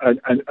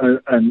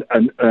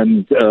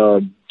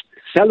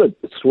sell it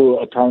through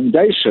a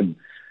foundation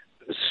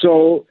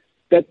so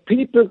that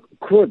people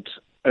could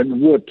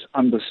and would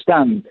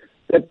understand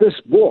that this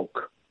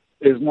book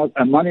is not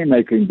a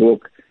money-making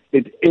book.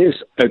 It is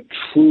a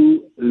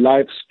true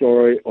life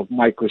story of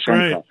Michael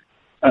Schenker. Right.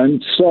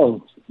 And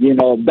so,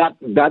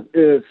 that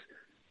is,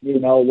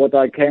 what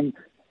I came...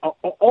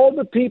 All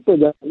the people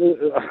that...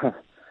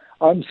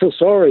 I'm so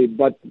sorry,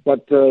 but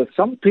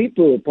some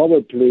people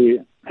probably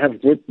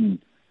have written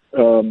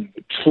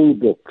true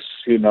books,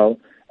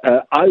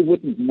 I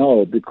wouldn't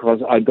know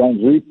because I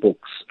don't read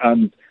books.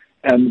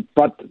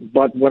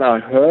 But what I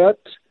heard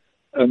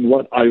and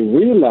what I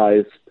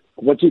realized,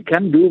 what you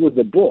can do with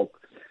the book,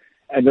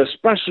 and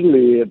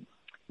especially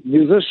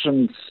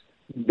musicians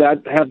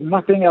that have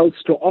nothing else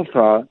to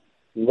offer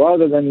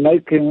rather than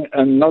making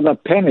another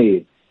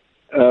penny,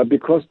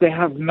 because they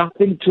have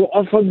nothing to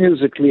offer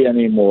musically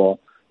anymore.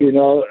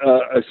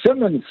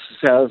 Simmons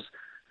says,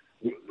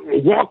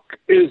 rock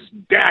is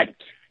dead.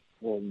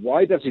 Well,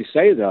 why does he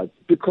say that?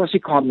 Because he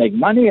can't make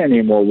money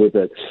anymore with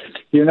it,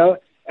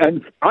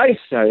 And I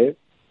say,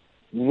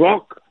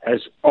 rock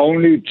has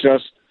only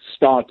just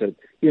started,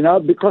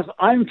 because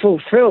I'm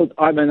fulfilled.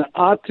 I'm an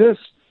artist,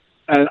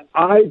 and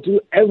I do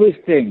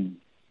everything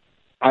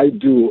I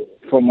do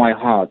from my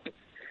heart.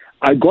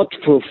 I got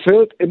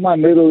fulfilled in my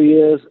middle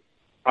years,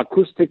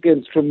 acoustic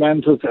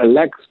instrumentals,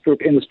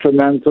 electric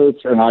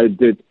instrumentals, and I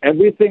did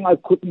everything I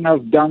couldn't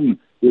have done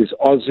with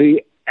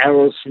Ozzy,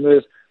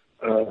 Aerosmith,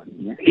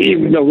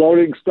 even the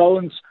Rolling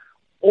Stones,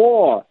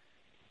 or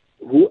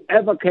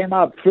whoever came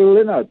up, Phil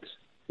Lynott,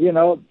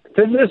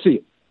 Thin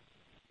Lizzy.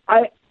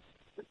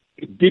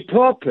 Deep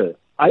Purple,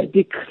 I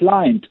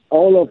declined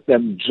all of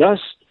them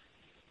just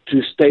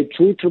to stay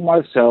true to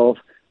myself,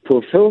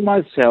 fulfill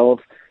myself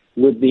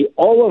with the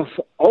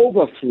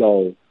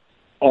overflow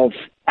of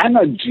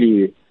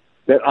energy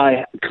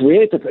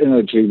creative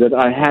energy that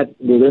I had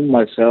within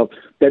myself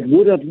that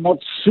would have not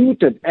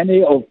suited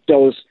any of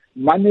those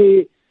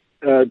money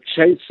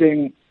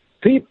chasing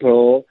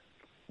people,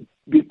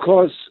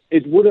 because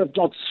it would have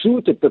not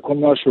suited the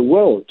commercial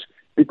world,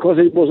 because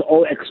it was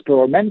all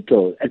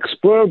experimental.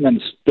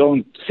 Experiments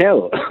don't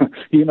sell.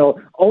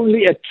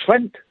 Only a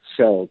trend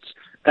sells.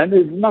 And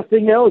if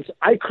nothing else,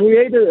 I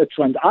created a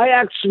trend.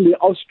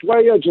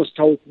 Australia just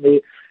told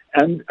me,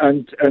 and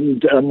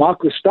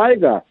Markus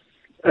Steiger,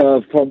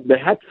 from the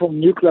head from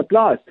Nuclear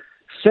Blast,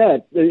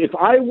 said that if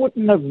I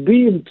wouldn't have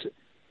been,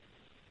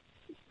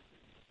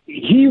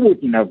 he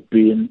wouldn't have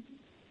been,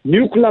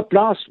 Nuclear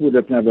Blast would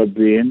have never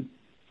been,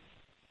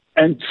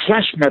 and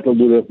thrash metal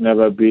would have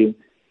never been.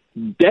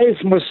 Dave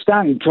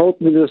Mustaine told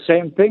me the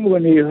same thing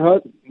when he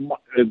heard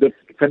the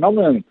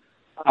Phenomenon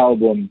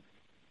album.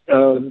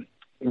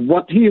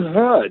 What he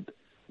heard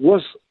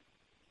was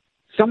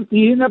something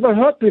he never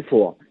heard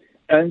before.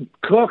 And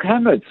Kirk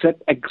Hammett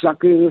said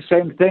exactly the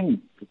same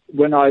thing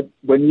when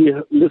he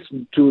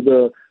listened to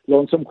the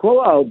Lonesome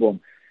Crow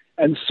album.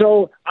 And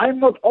so I'm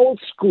not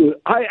old school.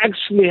 I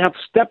actually have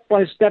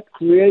step-by-step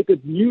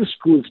created new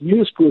schools.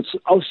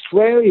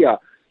 Australia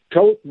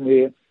told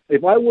me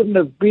if I wouldn't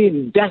have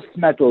been, death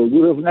metal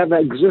would have never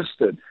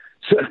existed.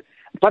 So,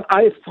 but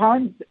I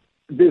found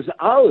this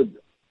out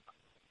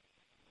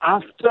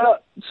after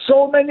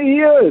so many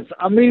years.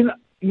 I mean,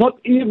 not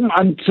even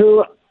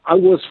until I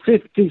was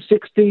 50,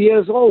 60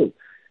 years old.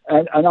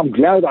 And I'm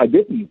glad I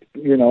didn't,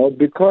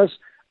 because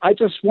I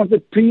just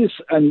wanted peace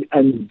and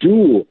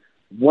do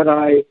what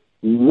I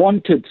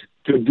wanted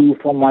to do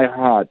from my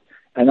heart.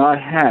 And I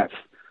have.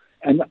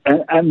 And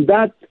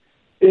that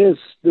is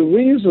the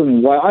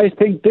reason why I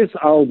think this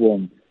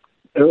album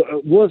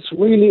was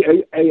really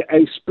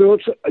a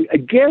spiritual, a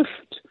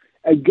gift,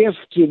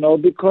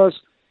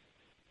 because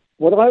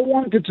what I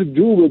wanted to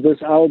do with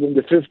this album,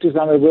 the 50th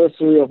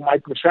anniversary of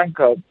Michael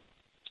Schenker,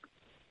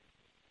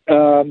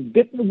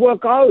 didn't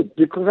work out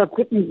because I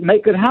couldn't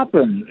make it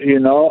happen.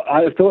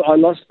 I thought I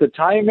lost the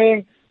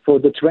timing for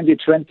the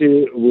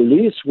 2020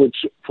 release,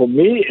 which for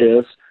me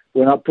is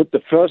when I put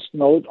the first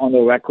note on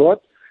the record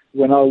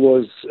when I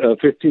was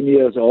 15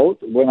 years old,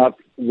 when I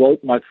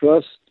wrote my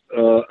first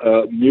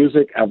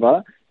music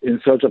ever, In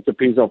Search of the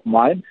Peace of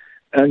Mind.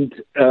 And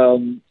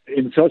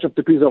In Search of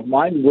the Peace of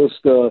Mind was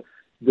the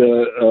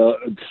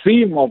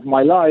theme of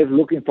my life,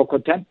 looking for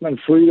contentment,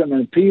 freedom,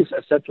 and peace,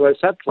 etc.,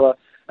 etc.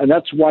 And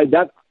that's why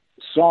that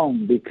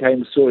song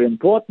became so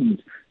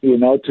important,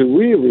 to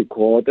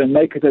re-record and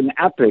make it an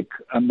epic.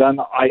 And then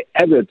I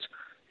added,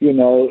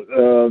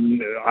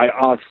 I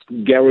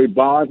asked Gary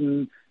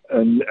Barden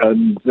and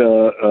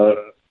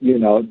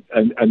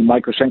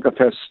Michael Schenker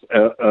Fest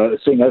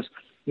singers,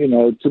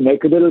 to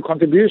make a little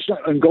contribution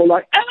and go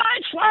like, and I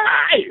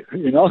try,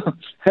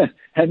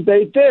 and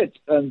they did.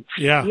 And,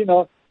 yeah.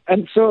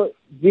 And so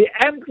the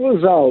end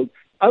result,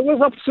 I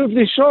was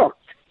absolutely shocked.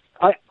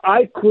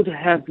 I could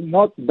have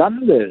not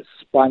done this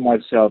by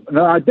myself.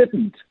 No, I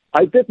didn't.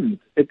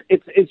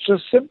 It's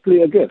just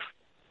simply a gift.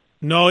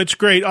 No, it's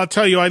great. I'll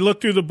tell you, I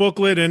looked through the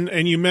booklet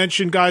and you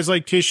mentioned guys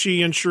like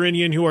Tishy and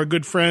Sherinian who are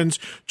good friends.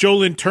 Joe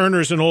Lynn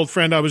Turner's an old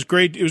friend. It was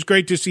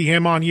great to see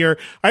him on here.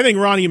 I think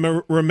Ronnie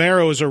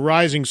Romero is a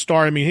rising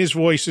star. I mean, his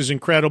voice is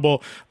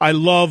incredible. I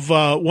love,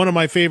 one of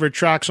my favorite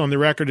tracks on the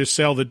record is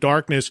Sail the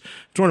Darkness.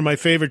 It's one of my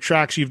favorite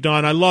tracks you've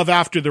done. I love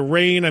After the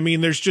Rain. I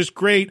mean, there's just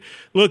great,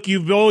 look,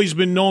 you've always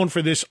been known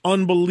for this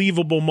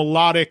unbelievable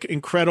melodic,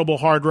 incredible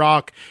hard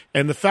rock.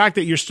 And the fact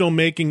that you're still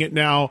making it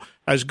now,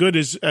 as good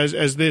as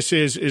this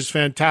is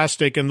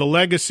fantastic, and the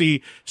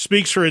legacy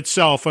speaks for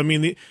itself. I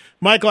mean,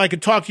 Michael, I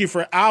could talk to you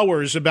for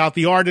hours about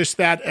the artists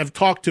that have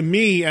talked to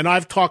me, and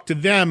I've talked to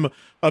them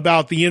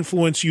about the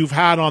influence you've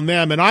had on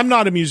them. And I'm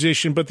not a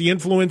musician, but the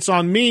influence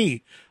on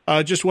me,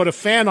 just what a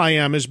fan I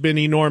am, has been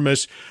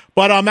enormous.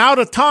 But I'm out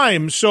of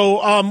time,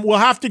 so we'll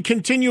have to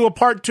continue a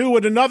part 2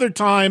 at another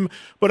time.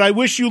 But I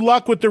wish you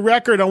luck with the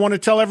record. I want to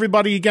tell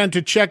everybody again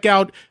to check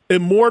out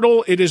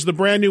Immortal. It is the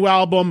brand new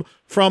album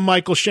from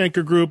Michael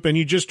Schenker Group, and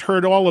you just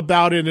heard all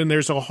about it, and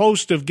there's a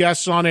host of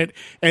guests on it.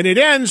 And it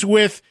ends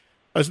with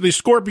the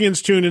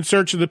Scorpions tune, In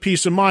Search of the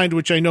Peace of Mind,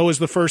 which I know is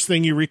the first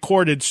thing you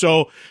recorded.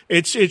 So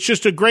it's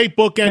just a great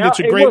bookend. It's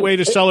a great way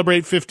to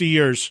celebrate 50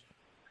 years.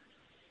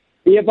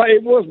 Yeah, but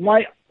it was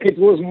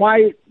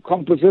my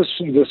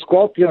composition. The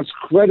Scorpions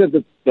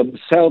credited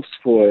themselves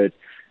for it,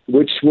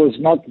 which was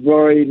not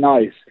very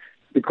nice,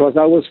 because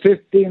I was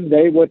 15,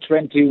 they were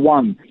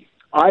 21.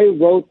 I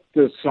wrote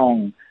the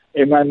song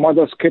in my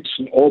mother's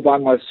kitchen all by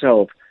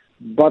myself,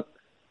 but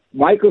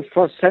Michael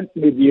first sent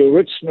me the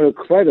original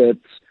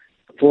credits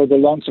for the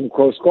Lonesome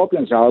Crow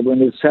Scorpions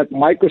album. It said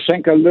Michael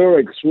Schenker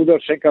lyrics,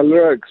 Rudolf Schenker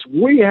lyrics.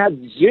 We had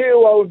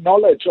zero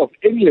knowledge of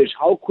English.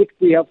 How could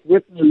we have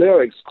written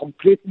lyrics?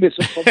 Complete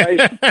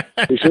misinformation.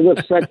 We should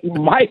have said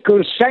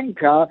Michael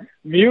Schenker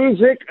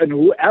music, and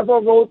whoever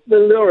wrote the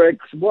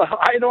lyrics, well,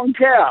 I don't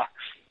care.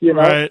 You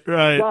know?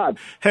 Right. But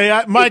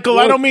hey, Michael,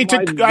 I don't mean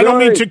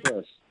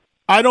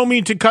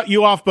to cut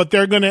you off, but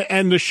they're going to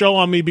end the show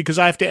on me because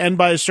I have to end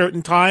by a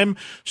certain time.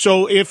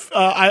 So if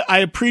I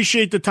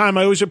appreciate the time,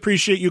 I always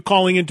appreciate you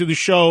calling into the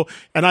show,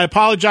 and I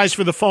apologize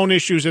for the phone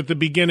issues at the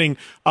beginning.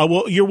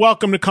 Well, you're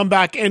welcome to come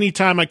back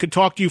anytime. I could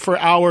talk to you for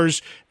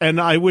hours, and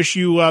I wish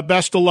you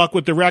best of luck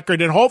with the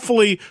record, and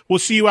hopefully we'll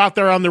see you out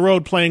there on the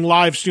road playing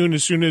live soon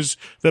as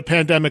the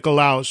pandemic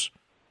allows.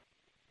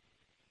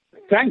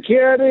 Thank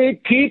you, Eddie.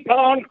 Keep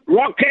on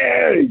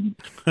rocking.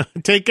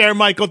 Take care,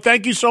 Michael.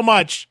 Thank you so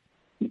much.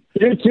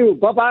 You too.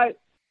 Bye-bye.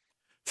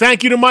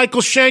 Thank you to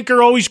Michael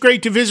Schenker. Always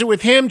great to visit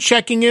with him,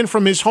 checking in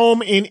from his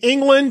home in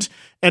England.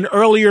 And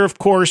earlier, of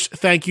course,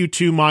 thank you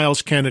to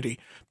Myles Kennedy.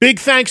 Big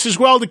thanks as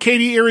well to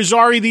Katie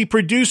Irizarry, the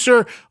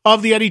producer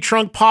of the Eddie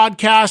Trunk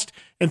podcast.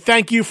 And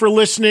thank you for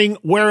listening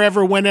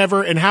wherever,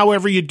 whenever, and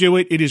however you do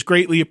it. It is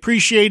greatly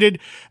appreciated.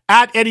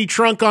 At Eddie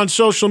Trunk on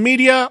social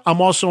media. I'm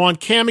also on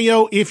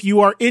Cameo if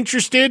you are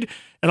interested.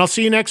 And I'll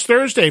see you next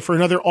Thursday for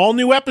another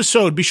all-new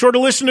episode. Be sure to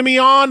listen to me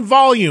on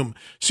Volume,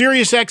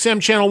 Sirius XM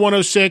Channel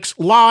 106,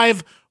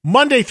 live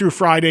Monday through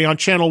Friday on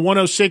Channel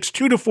 106,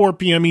 2 to 4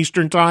 p.m.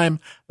 Eastern Time,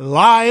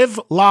 live,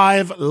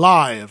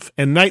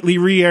 and nightly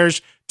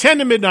re-airs 10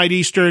 to midnight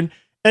Eastern.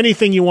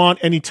 Anything you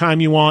want, anytime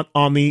you want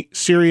on the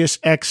Sirius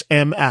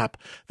XM app.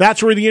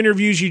 That's where the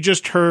interviews you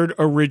just heard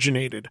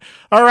originated.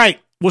 All right,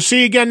 we'll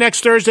see you again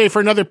next Thursday for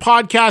another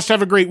podcast.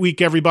 Have a great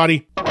week,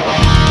 everybody.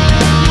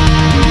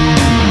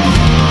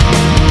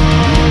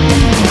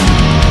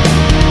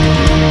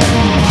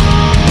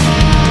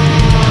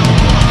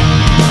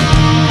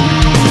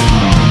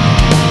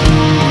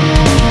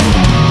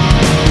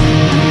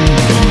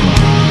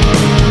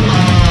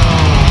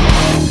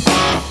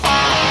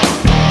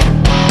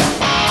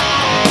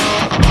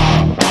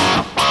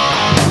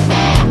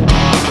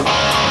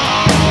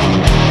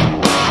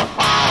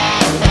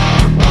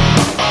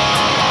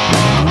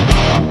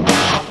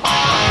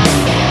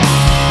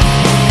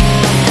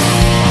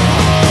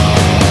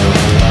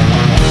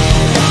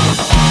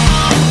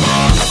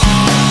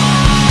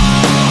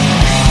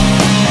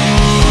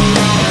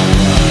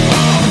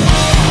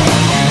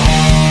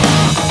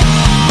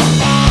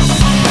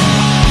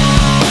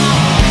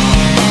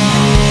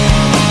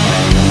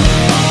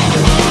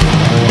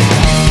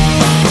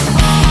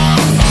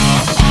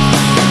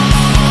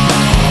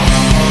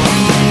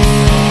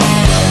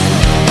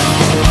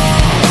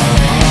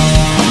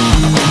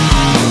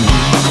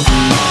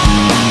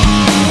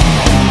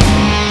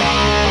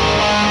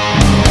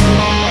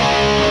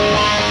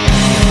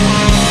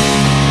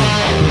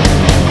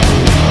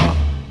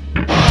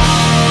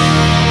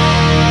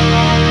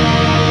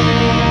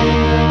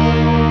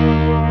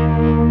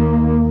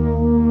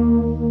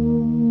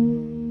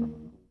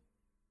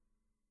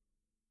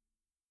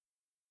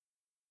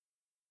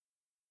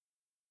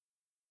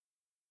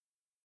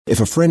 If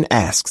a friend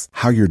asks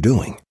how you're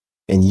doing,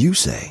 and you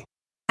say,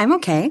 I'm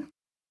okay.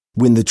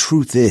 When the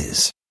truth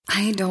is,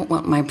 I don't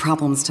want my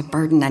problems to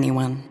burden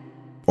anyone.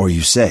 Or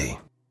you say,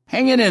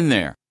 hang it in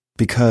there.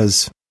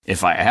 Because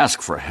if I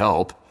ask for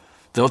help,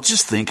 they'll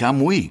just think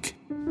I'm weak.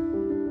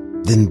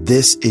 Then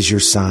this is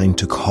your sign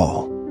to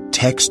call,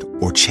 text,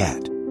 or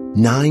chat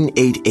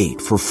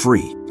 988 for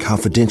free,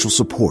 confidential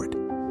support.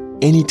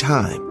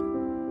 Anytime.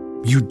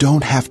 You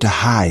don't have to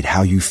hide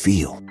how you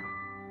feel.